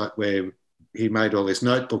website, where he made all these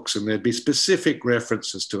notebooks, and there'd be specific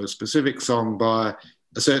references to a specific song by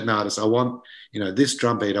a certain artist. I want, this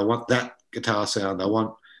drum beat, I want that guitar sound, I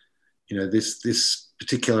want, this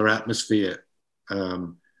particular atmosphere.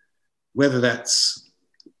 Whether that's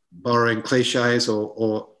borrowing cliches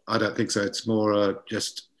or I don't think so. It's more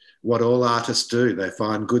just what all artists do. They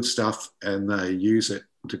find good stuff and they use it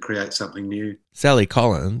to create something new. Sally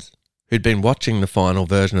Collins, who'd been watching the final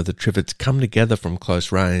version of the Triffids come together from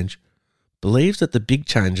close range, believes that the big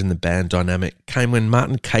change in the band dynamic came when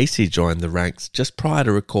Martin Casey joined the ranks just prior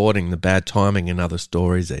to recording the Bad Timing and Other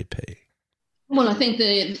Stories EP. Well, I think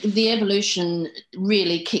the evolution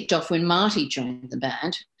really kicked off when Marty joined the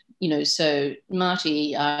band. So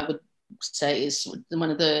Marty, I would say, is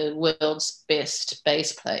one of the world's best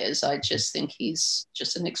bass players. I just think he's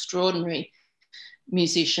just an extraordinary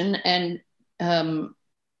musician. And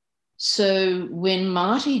so when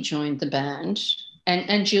Marty joined the band,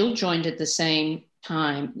 and Jill joined at the same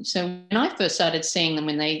time. So when I first started seeing them,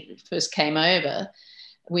 when they first came over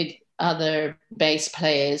with other bass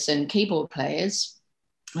players and keyboard players,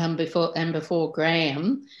 before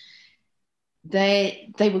Graham,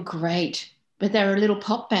 they were great, but they were a little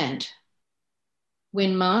pop band.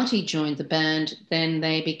 When Marty joined the band, then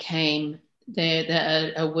they became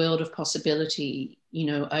a world of possibility,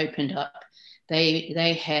 opened up.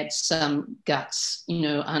 They had some guts,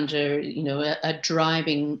 under, a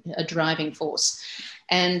driving force.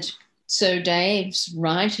 And so Dave's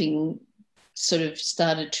writing sort of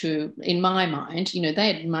started to, in my mind,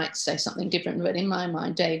 they might say something different, but in my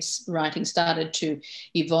mind, Dave's writing started to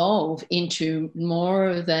evolve into more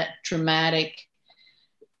of that dramatic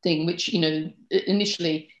thing, which,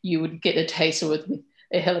 initially you would get a taste of with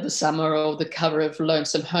A Hell of a Summer or the cover of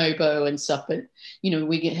Lonesome Hobo and stuff. But,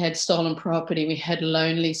 we had Stolen Property, we had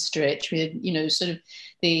Lonely Stretch, we had, sort of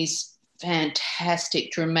these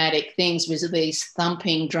fantastic dramatic things with these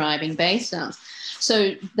thumping, driving bass sounds.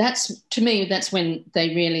 So to me, that's when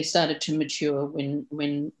they really started to mature,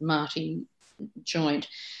 when Marty joined.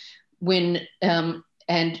 And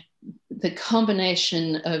the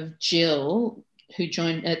combination of Jill, who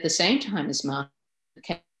joined at the same time as Marty,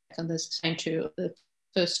 on the same tour, the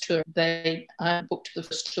first tour, I booked the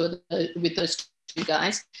first tour with those two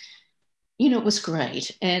guys. It was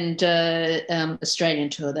great. And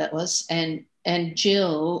Australian tour that was. And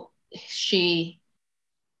Jill, she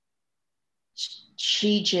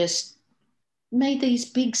just made these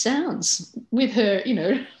big sounds with her,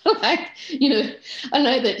 I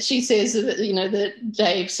know that she says that, that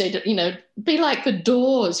Dave said, be like the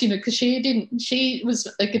Doors, because she was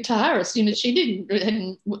a guitarist, she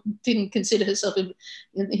didn't consider herself,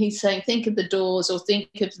 he's saying, think of the Doors or think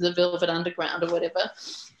of the Velvet Underground or whatever.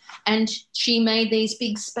 And she made these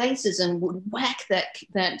big spaces and would whack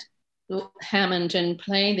that Hammond and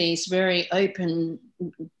play these very open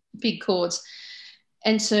big chords.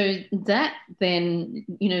 And so that then,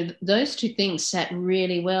 those two things sat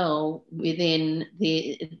really well within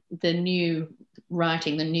the new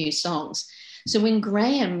writing, the new songs. So when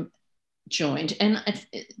Graham joined, and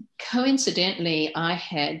coincidentally, I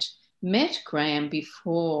had met Graham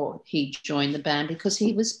before he joined the band because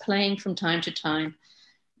he was playing from time to time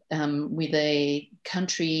with a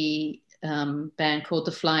country band called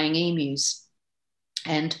the Flying Emus.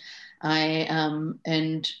 And I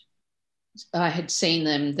had seen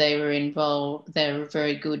them. They were involved. They were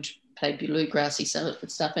very good, played bluegrassy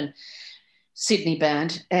stuff, and Sydney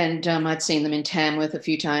band. And I'd seen them in Tamworth a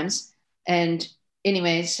few times. And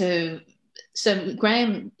anyway, so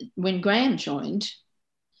Graham, when Graham joined,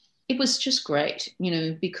 it was just great,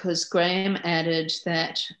 because Graham added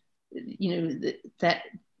that, that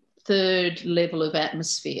third level of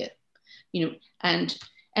atmosphere, and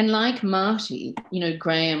like Marty,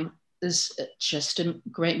 Graham is just a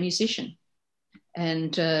great musician.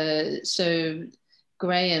 And so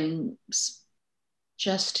Graham's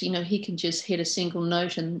just, he can just hit a single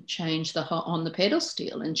note and change on the pedal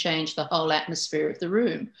steel and change the whole atmosphere of the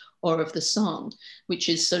room or of the song, which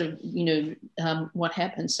is sort of, what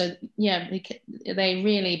happened. So, yeah, they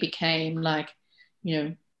really became like,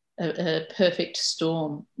 a perfect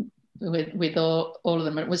storm with all of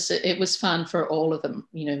them. It was fun for all of them,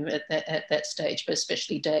 at that stage, but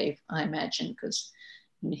especially Dave, I imagine, because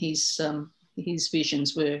his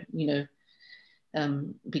visions were,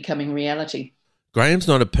 becoming reality. Graham's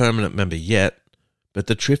not a permanent member yet, but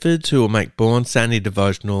the Triffids, who will make Born Sandy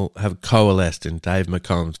Devotional, have coalesced in Dave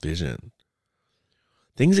McComb's vision.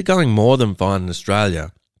 Things are going more than fine in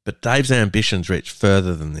Australia, but Dave's ambitions reach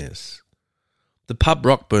further than this. The pub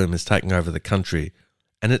rock boom is taking over the country,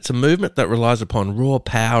 And it's a movement that relies upon raw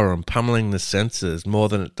power and pummeling the senses more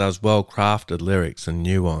than it does well-crafted lyrics and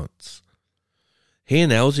nuance. He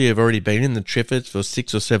and Elsie have already been in the Triffids for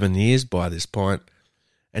 6 or 7 years by this point,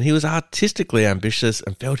 and he was artistically ambitious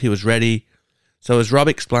and felt he was ready. So as Rob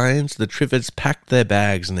explains, the Triffids packed their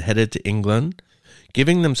bags and headed to England,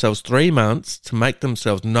 giving themselves 3 months to make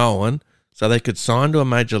themselves known so they could sign to a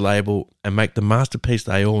major label and make the masterpiece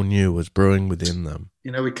they all knew was brewing within them.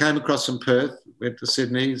 You know, we came across from Perth, went to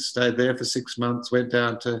Sydney, stayed there for 6 months, went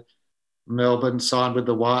down to Melbourne, signed with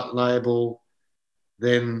the White Label,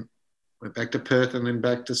 then went back to Perth and then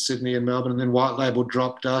back to Sydney and Melbourne, and then White Label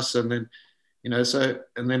dropped us, and then, you know,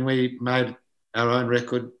 and then we made our own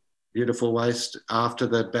record, Beautiful Waste, after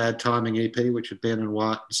the Bad Timing EP, which had been in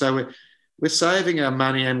White. So we're saving our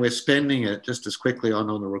money and we're spending it just as quickly on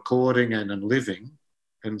the recording and on living.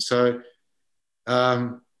 And so,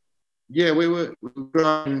 we were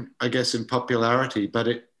growing, I guess, in popularity, but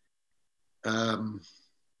it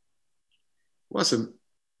wasn't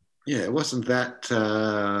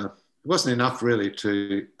enough really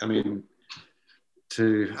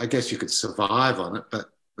I guess you could survive on it, but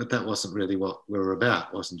that wasn't really what we were about.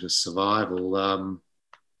 It wasn't just survival.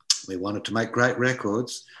 We wanted to make great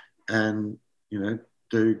records and, you know,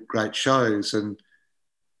 do great shows. And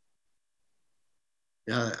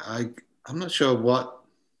I'm not sure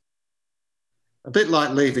a bit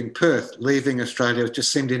like leaving Perth, leaving Australia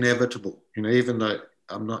just seemed inevitable, you know, even though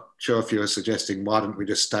I'm not sure if you were suggesting why don't we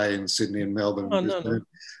just stay in Sydney and Melbourne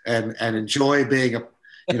and enjoy being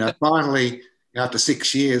finally, after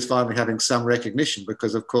 6 years, finally having some recognition,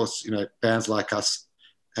 because of course, you know, bands like us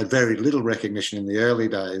had very little recognition in the early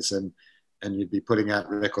days, and you'd be putting out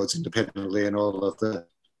records independently, and all of the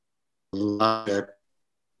larger,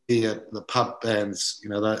 the pub bands, you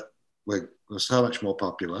know, that were so much more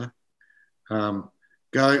popular.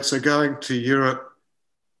 Going to Europe,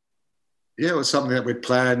 it was something that we'd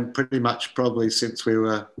planned pretty much probably since we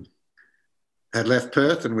had left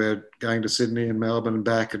Perth, and we were going to Sydney and Melbourne and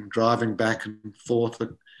back, and driving back and forth.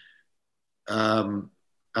 And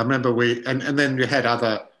I remember and then you had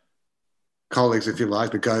other colleagues, if you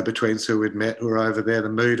like, the go-betweens who we'd met who were over there, the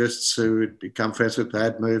Moodists who we'd become friends with,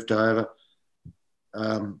 they'd moved over.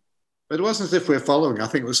 But it wasn't as if we were following. I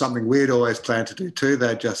think it was something we'd always planned to do too.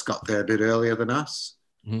 They just got there a bit earlier than us.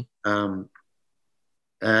 Mm-hmm.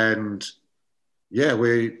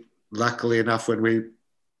 We, luckily enough, when we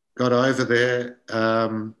got over there,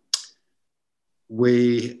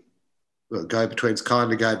 Go-Betweens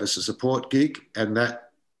kindly gave us a support gig, and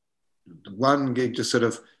that one gig just sort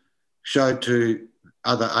of showed to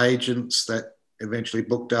other agents that eventually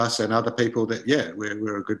booked us and other people that,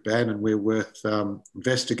 we're a good band and we're worth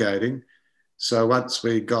investigating. So once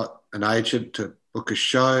we got an agent to book us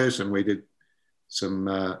shows, and we did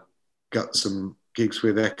got some gigs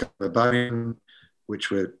with Echo the Bunnymen, which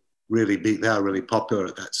were really big, they were really popular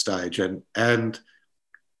at that stage. And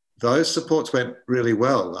those supports went really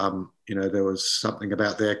well. There was something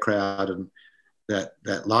about their crowd and that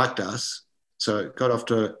liked us. So it got off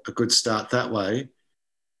to a good start that way.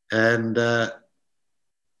 And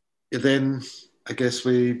then I guess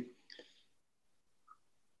we,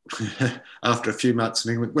 after a few months,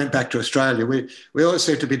 we went back to Australia. We always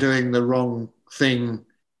seemed to be doing the wrong thing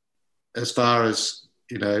as far as,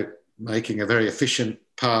 you know, making a very efficient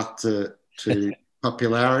path to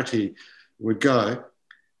popularity would go.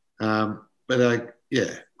 But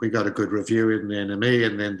we got a good review in the NME,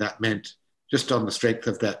 and then that meant, just on the strength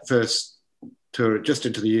of that first tour just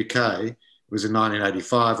into the UK, it was in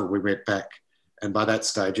 1985 when we went back. And by that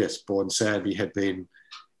stage, yes, Born Sandy had been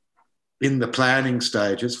in the planning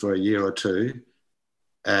stages for a year or two.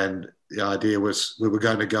 And the idea was we were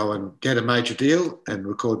going to go and get a major deal and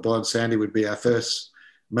record Born Sandy would be our first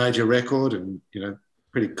major record, and, you know,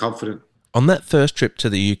 pretty confident. On that first trip to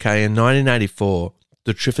the UK in 1984,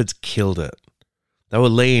 the Triffids killed it. They were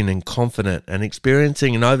lean and confident and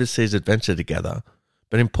experiencing an overseas adventure together.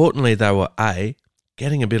 But importantly, they were A,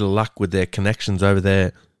 getting a bit of luck with their connections over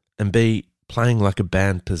there, and B, playing like a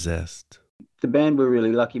band possessed. The band were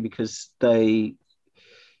really lucky because in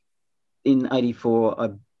 84, I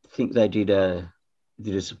think they did a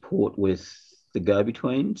support with the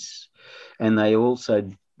Go-Betweens, and they also,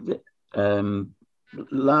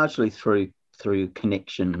 largely through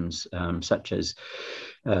connections, such as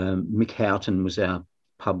Mick Houghton was our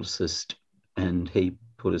publicist, and he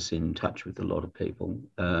put us in touch with a lot of people.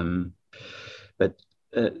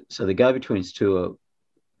 So the Go-Betweens tour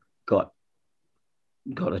got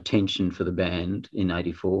attention for the band in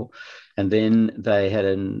 84, and then they had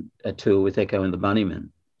a tour with Echo and the Bunnymen,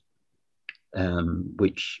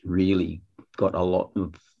 which really got a lot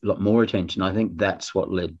more attention. I think that's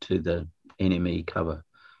what led to the NME cover.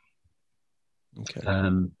 Okay.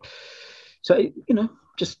 So, you know,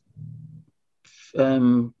 just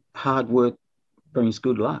hard work brings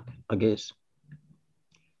good luck, I guess.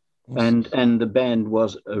 Awesome. And the band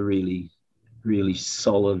was a really, really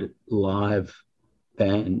solid live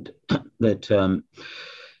band that,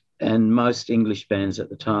 and most English bands at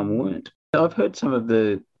the time weren't. I've heard some of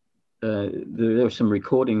there were some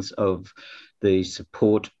recordings of the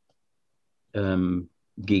support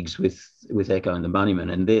gigs with Echo and the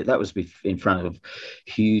Bunnymen, and that was in front of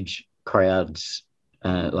huge crowds,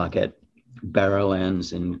 like at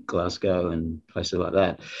Barrowlands in Glasgow and places like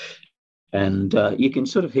that. And you can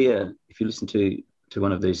sort of hear, if you listen to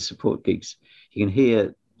one of these support gigs, you can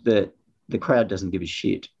hear that the crowd doesn't give a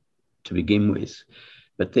shit to begin with,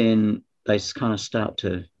 but then they kind of start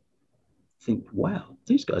to think, wow,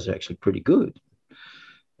 these guys are actually pretty good.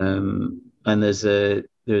 And there's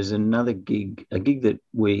another gig, a gig that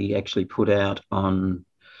we actually put out on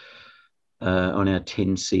our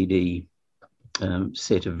 10 CD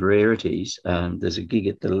set of rarities. There's a gig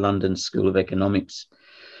at the London School of Economics,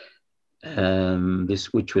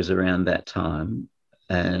 which was around that time.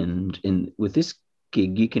 And with this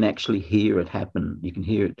gig, you can actually hear it happen. You can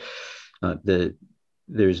hear it.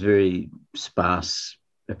 There's very sparse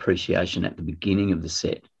appreciation at the beginning of the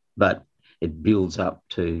set, but it builds up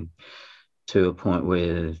to a point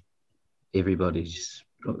where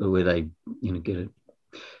where they, you know, get it,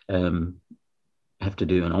 have to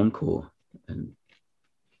do an encore. And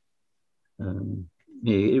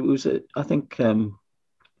it was I think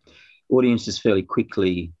audiences fairly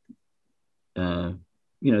quickly, you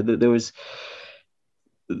know, there was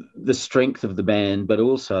the strength of the band, but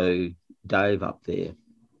also Dave up there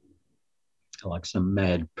like some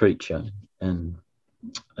mad preacher. And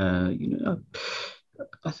you know,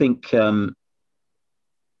 I think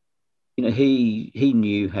you know, he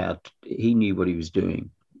knew what he was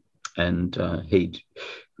doing, and he'd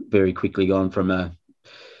very quickly gone from a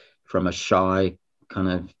shy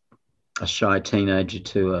teenager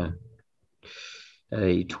to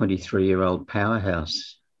a 23-year-old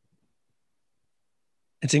powerhouse.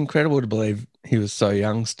 It's incredible to believe he was so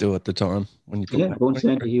young still at the time. When you Born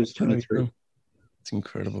Sandy, he was 23. It's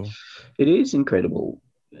incredible. It is incredible.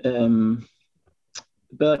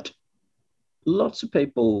 But lots of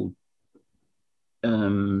people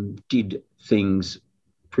did things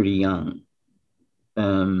pretty young.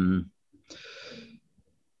 You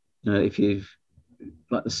know, if you've,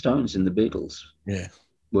 like the Stones and the Beatles,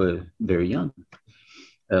 were very young,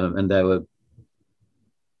 and they were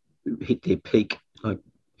hit their peak. Like,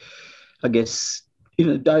 I guess, you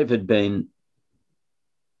know, Dave had been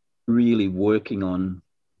really working on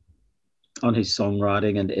his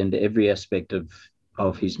songwriting and every aspect of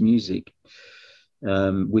his music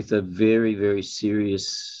with a very, very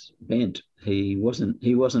serious bent. He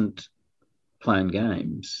wasn't playing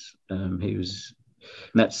games. He was,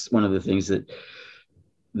 and that's one of the things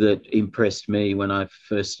that impressed me when I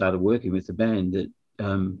first started working with the band,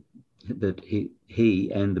 that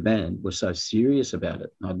he and the band were so serious about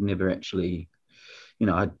it. I'd never actually, you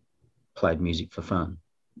know, I played music for fun.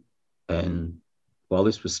 And while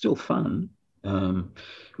this was still fun,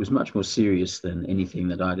 it was much more serious than anything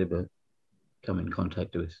that I'd ever come in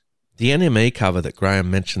contact with. The NME cover that Graham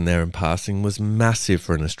mentioned there in passing was massive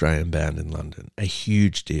for an Australian band in London, a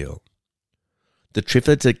huge deal. The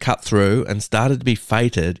Triffids had cut through and started to be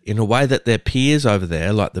feted in a way that their peers over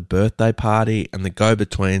there, like the Birthday Party and the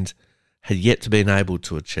Go-Betweens, had yet to be able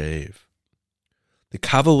to achieve. The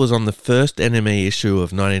cover was on the first NME issue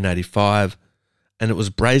of 1985, and it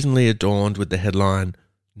was brazenly adorned with the headline,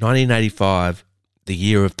 1985, the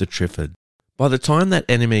year of the Triffid. By the time that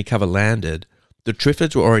NME cover landed, the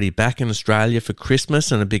Triffids were already back in Australia for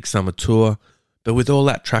Christmas and a big summer tour, but with all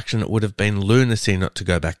that traction it would have been lunacy not to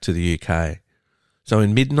go back to the UK. So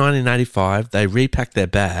in mid-1985, they repacked their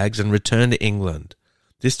bags and returned to England,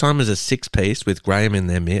 this time as a six-piece with Graham in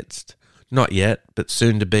their midst, not yet, but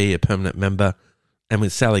soon to be a permanent member, and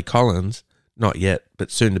with Sally Collins, not yet,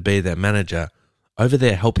 but soon to be their manager, over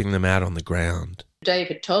there helping them out on the ground.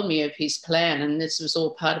 David told me of his plan, and this was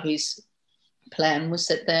all part of his plan, was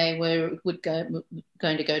that they were going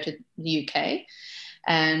to go to the UK,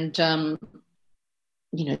 and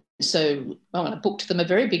you know, so I booked them a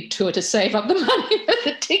very big tour to save up the money for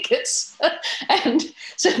the tickets, and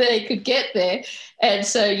so they could get there. And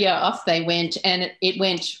so off they went, and it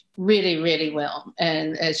went really, really well.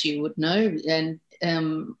 And as you would know, and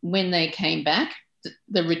when they came back,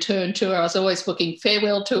 the return tour, I was always booking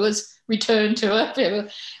farewell tours, return tour, farewell.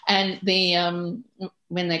 And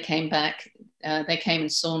when they came back, they came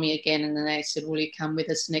and saw me again, and then they said, "Will you come with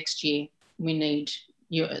us next year? We need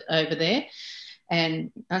you over there."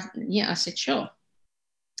 And I said, "Sure."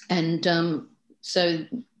 And so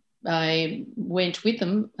I went with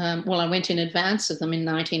them. I went in advance of them in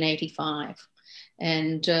 1985.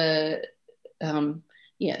 And so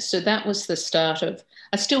that was the start of,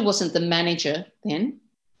 I still wasn't the manager then.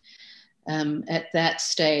 At that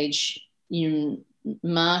stage,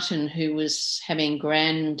 Martin, who was having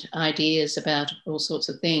grand ideas about all sorts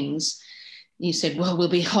of things, he said, "Well, we'll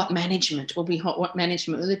be hot management. We'll be hot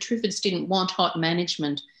management." Well, the Triffids didn't want hot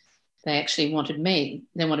management. They actually wanted me.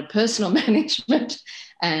 They wanted personal management.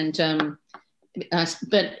 And,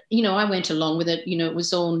 but, I went along with it. It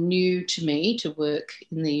was all new to me to work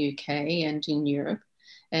in the UK and in Europe.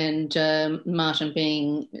 And Martin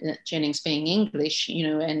Jennings being English,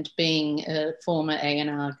 and being a former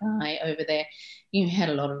A&R guy over there, you had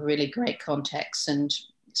a lot of really great contacts. And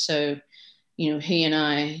so, he and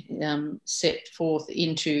I set forth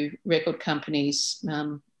into record companies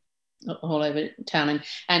all over town.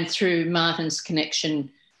 And through Martin's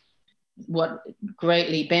connection, what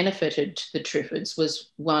greatly benefited the Triffids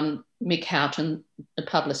was, one, Mick Houghton, the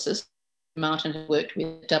publicist. Martin had worked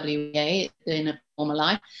with WEA in a former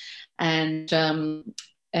life, and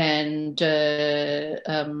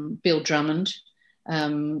Bill Drummond,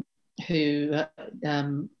 who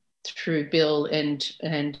through Bill and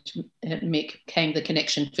Mick came the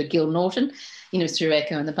connection for Gil Norton, through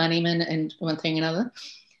Echo and the Bunnymen and one thing and another.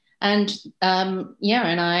 And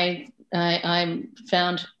and I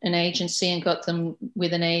found an agency and got them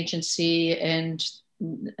with an agency. And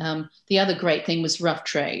the other great thing was Rough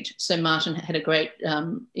Trade. So Martin had a great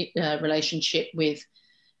relationship with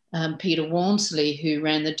Peter Walmsley, who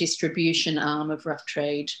ran the distribution arm of Rough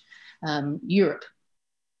Trade Europe.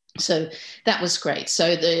 So that was great.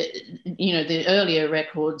 So the earlier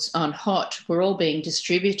records on Hot were all being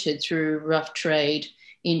distributed through Rough Trade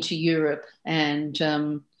into Europe, and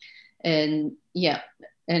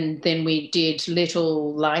then we did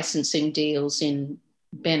little licensing deals in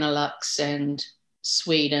Benelux and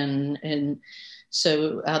Sweden, and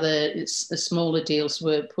so other smaller deals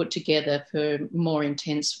were put together for more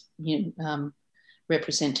intense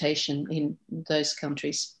representation in those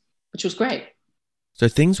countries, which was great. So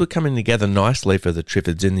things were coming together nicely for the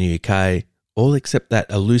Triffids in the UK, all except that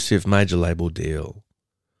elusive major label deal.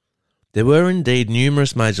 There were indeed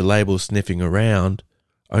numerous major labels sniffing around,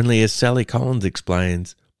 only as Sally Collins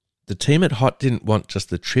explains, the team at Hot didn't want just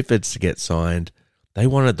the Triffids to get signed, they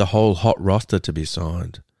wanted the whole Hot roster to be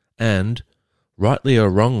signed. And, rightly or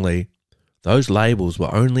wrongly, those labels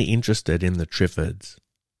were only interested in the Triffids.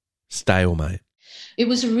 Stalemate. It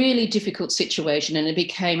was a really difficult situation, and it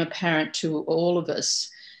became apparent to all of us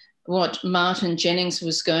what Martin Jennings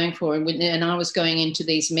was going for, and I was going into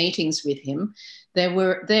these meetings with him. There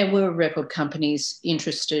were record companies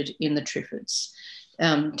interested in the Triffids,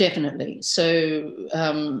 definitely. So,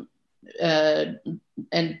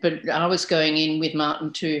 but I was going in with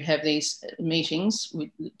Martin to have these meetings with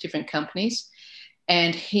different companies,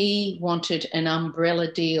 and he wanted an umbrella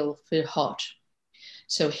deal for Hot.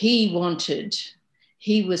 So he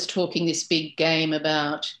was talking this big game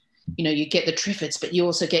about, you get the Triffids, but you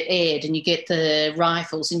also get Ed, and you get the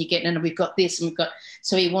Rifles, and we've got this, and we've got,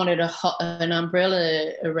 so he wanted an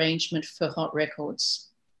umbrella arrangement for Hot Records.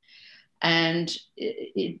 And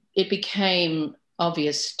it became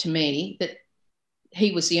obvious to me that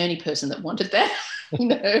he was the only person that wanted that.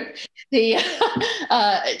 The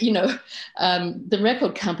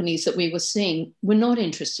record companies that we were seeing were not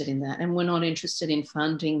interested in that, and were not interested in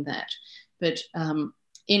funding that. But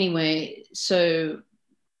anyway, so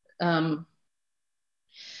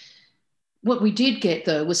what we did get,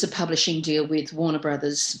 though, was a publishing deal with Warner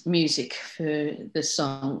Brothers Music for the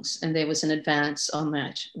songs, and there was an advance on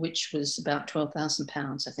that, which was about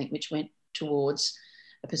 £12,000, I think, which went towards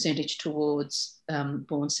a percentage towards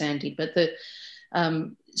Born Sandy. But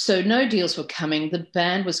so no deals were coming. The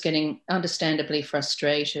band was getting understandably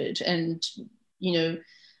frustrated, and and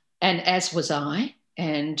as was I.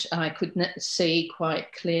 And I could see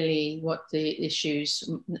quite clearly what the issues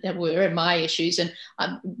were, and my issues. And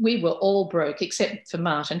we were all broke, except for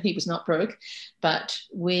Martin. He was not broke. But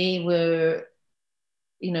we were,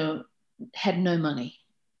 had no money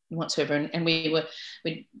whatsoever. And we'd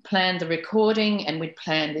planned the recording, and we'd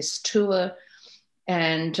planned this tour.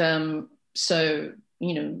 And so,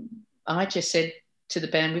 I just said to the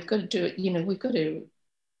band, we've got to do it. We've got to...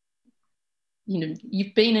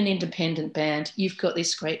 you've been an independent band. You've got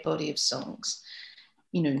this great body of songs.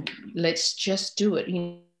 Let's just do it.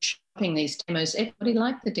 Shopping these demos. Everybody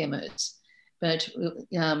liked the demos. But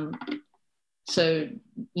So,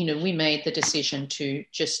 we made the decision to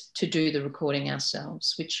do the recording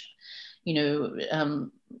ourselves, which,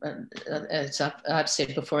 as I've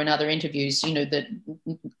said before in other interviews, that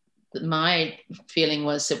my feeling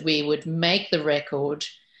was that we would make the record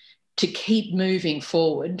to keep moving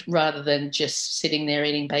forward rather than just sitting there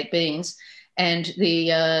eating baked beans, and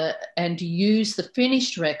use the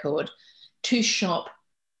finished record to shop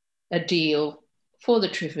a deal for the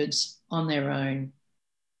Triffids on their own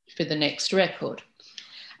for the next record.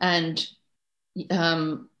 And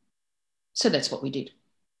so that's what we did.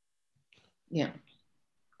 Yeah.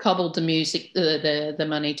 Cobbled the music, the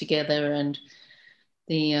money together, and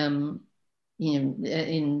the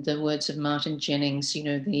in the words of Martin Jennings,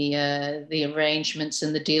 the arrangements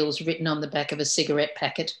and the deals written on the back of a cigarette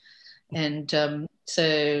packet. And anyway,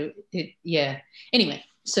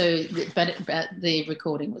 but the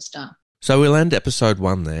recording was done. So we'll end episode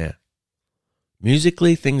 1 there.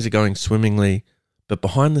 Musically, things are going swimmingly, but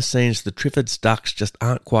behind the scenes, the Triffids ducks just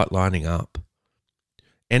aren't quite lining up.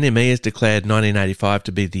 NME has declared 1985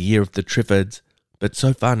 to be the year of the Triffids, but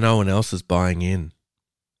so far no one else is buying in.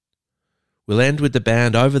 We'll end with the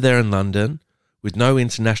band over there in London, with no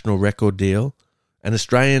international record deal, an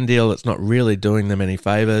Australian deal that's not really doing them any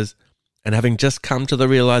favours, and having just come to the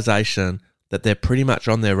realisation that they're pretty much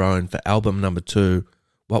on their own for album number 2,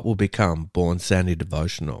 what will become Born Sandy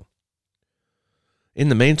Devotional. In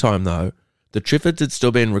the meantime, though, the Triffids had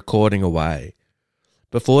still been recording away.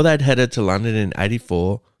 Before they'd headed to London in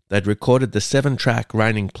 '84, they'd recorded the 7-track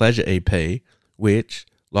Raining Pleasure EP, which,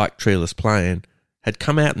 like Treeless Plain, had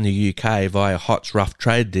come out in the UK via Hot's Rough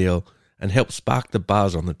Trade deal and helped spark the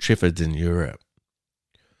buzz on the Triffids in Europe.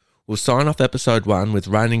 We'll sign off episode 1 with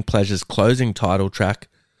Raining Pleasure's closing title track,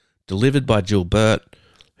 delivered by Jill Burt,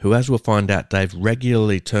 who, as we'll find out, Dave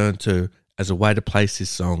regularly turned to as a way to place his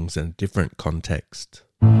songs in a different context.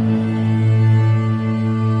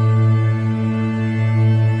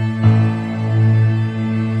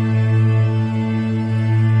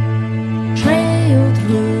 Trail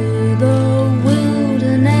through the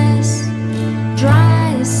wilderness,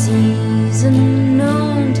 dry season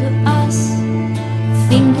known to us.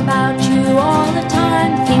 Think about you all the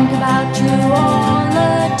time, think about you all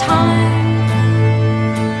the time.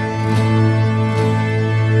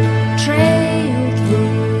 Trail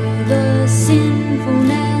through the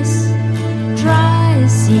sinfulness, dry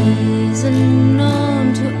season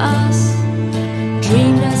known to us.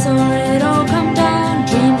 Dreamed I saw it all come down,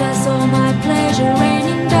 dreamed I saw my pleasure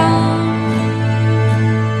raining down.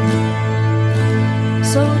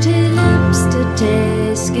 Salty lips to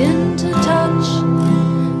taste, skin to touch,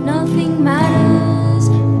 nothing matters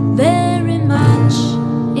very much.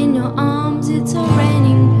 In your arms it's a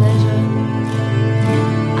raining pleasure,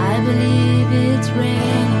 I believe it's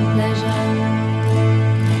raining pleasure.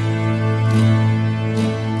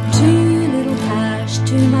 Too little cash,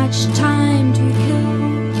 too much time to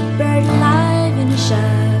kill, buried alive in a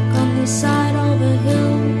shack on the side of a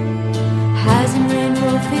hill. Hasn't rained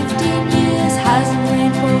for 15 years, hasn't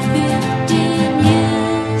rained for 15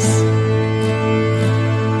 years.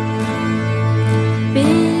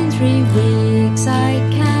 Been 3 weeks, I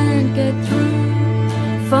can't get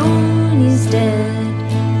through. Phone is dead,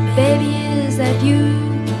 baby, is that you?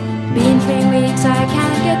 Been 3 weeks, I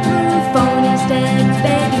can't get through. Phone is dead,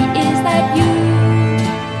 baby, is that you?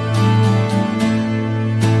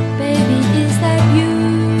 Baby, is that you?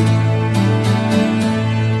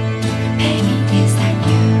 Baby, is that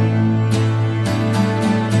you?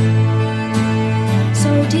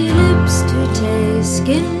 Salty lips to taste,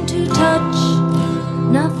 skin to touch,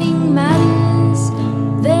 nothing matters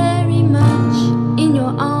very much. In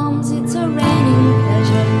your arms it's a raining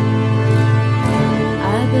pleasure,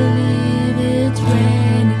 I believe it's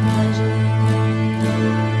raining pleasure,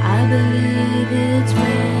 I believe it's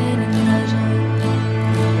raining pleasure,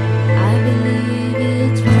 I believe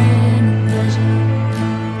it's raining pleasure,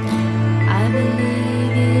 I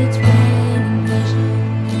believe it's raining pleasure,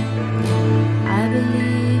 I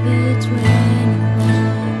believe it's raining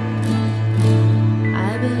pleasure,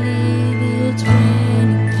 I believe it's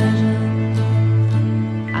raining pleasure,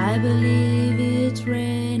 I believe it's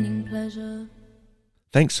raining pleasure.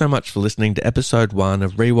 Thanks so much for listening to episode 1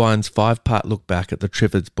 of Rewind's 5-part look back at the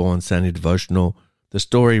Triffids' Born Sandy Devotional. The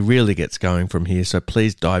story really gets going from here, so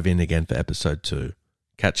please dive in again for episode 2.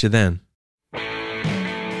 Catch you then.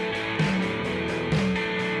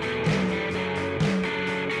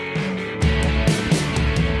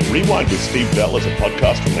 Rewind with Steve Bell is a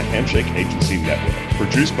podcast from the Handshake Agency Network.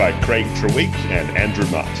 Produced by Craig Treweek and Andrew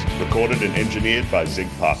Mars. Recorded and engineered by Zig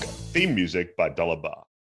Parker. Theme music by Dollar Bar.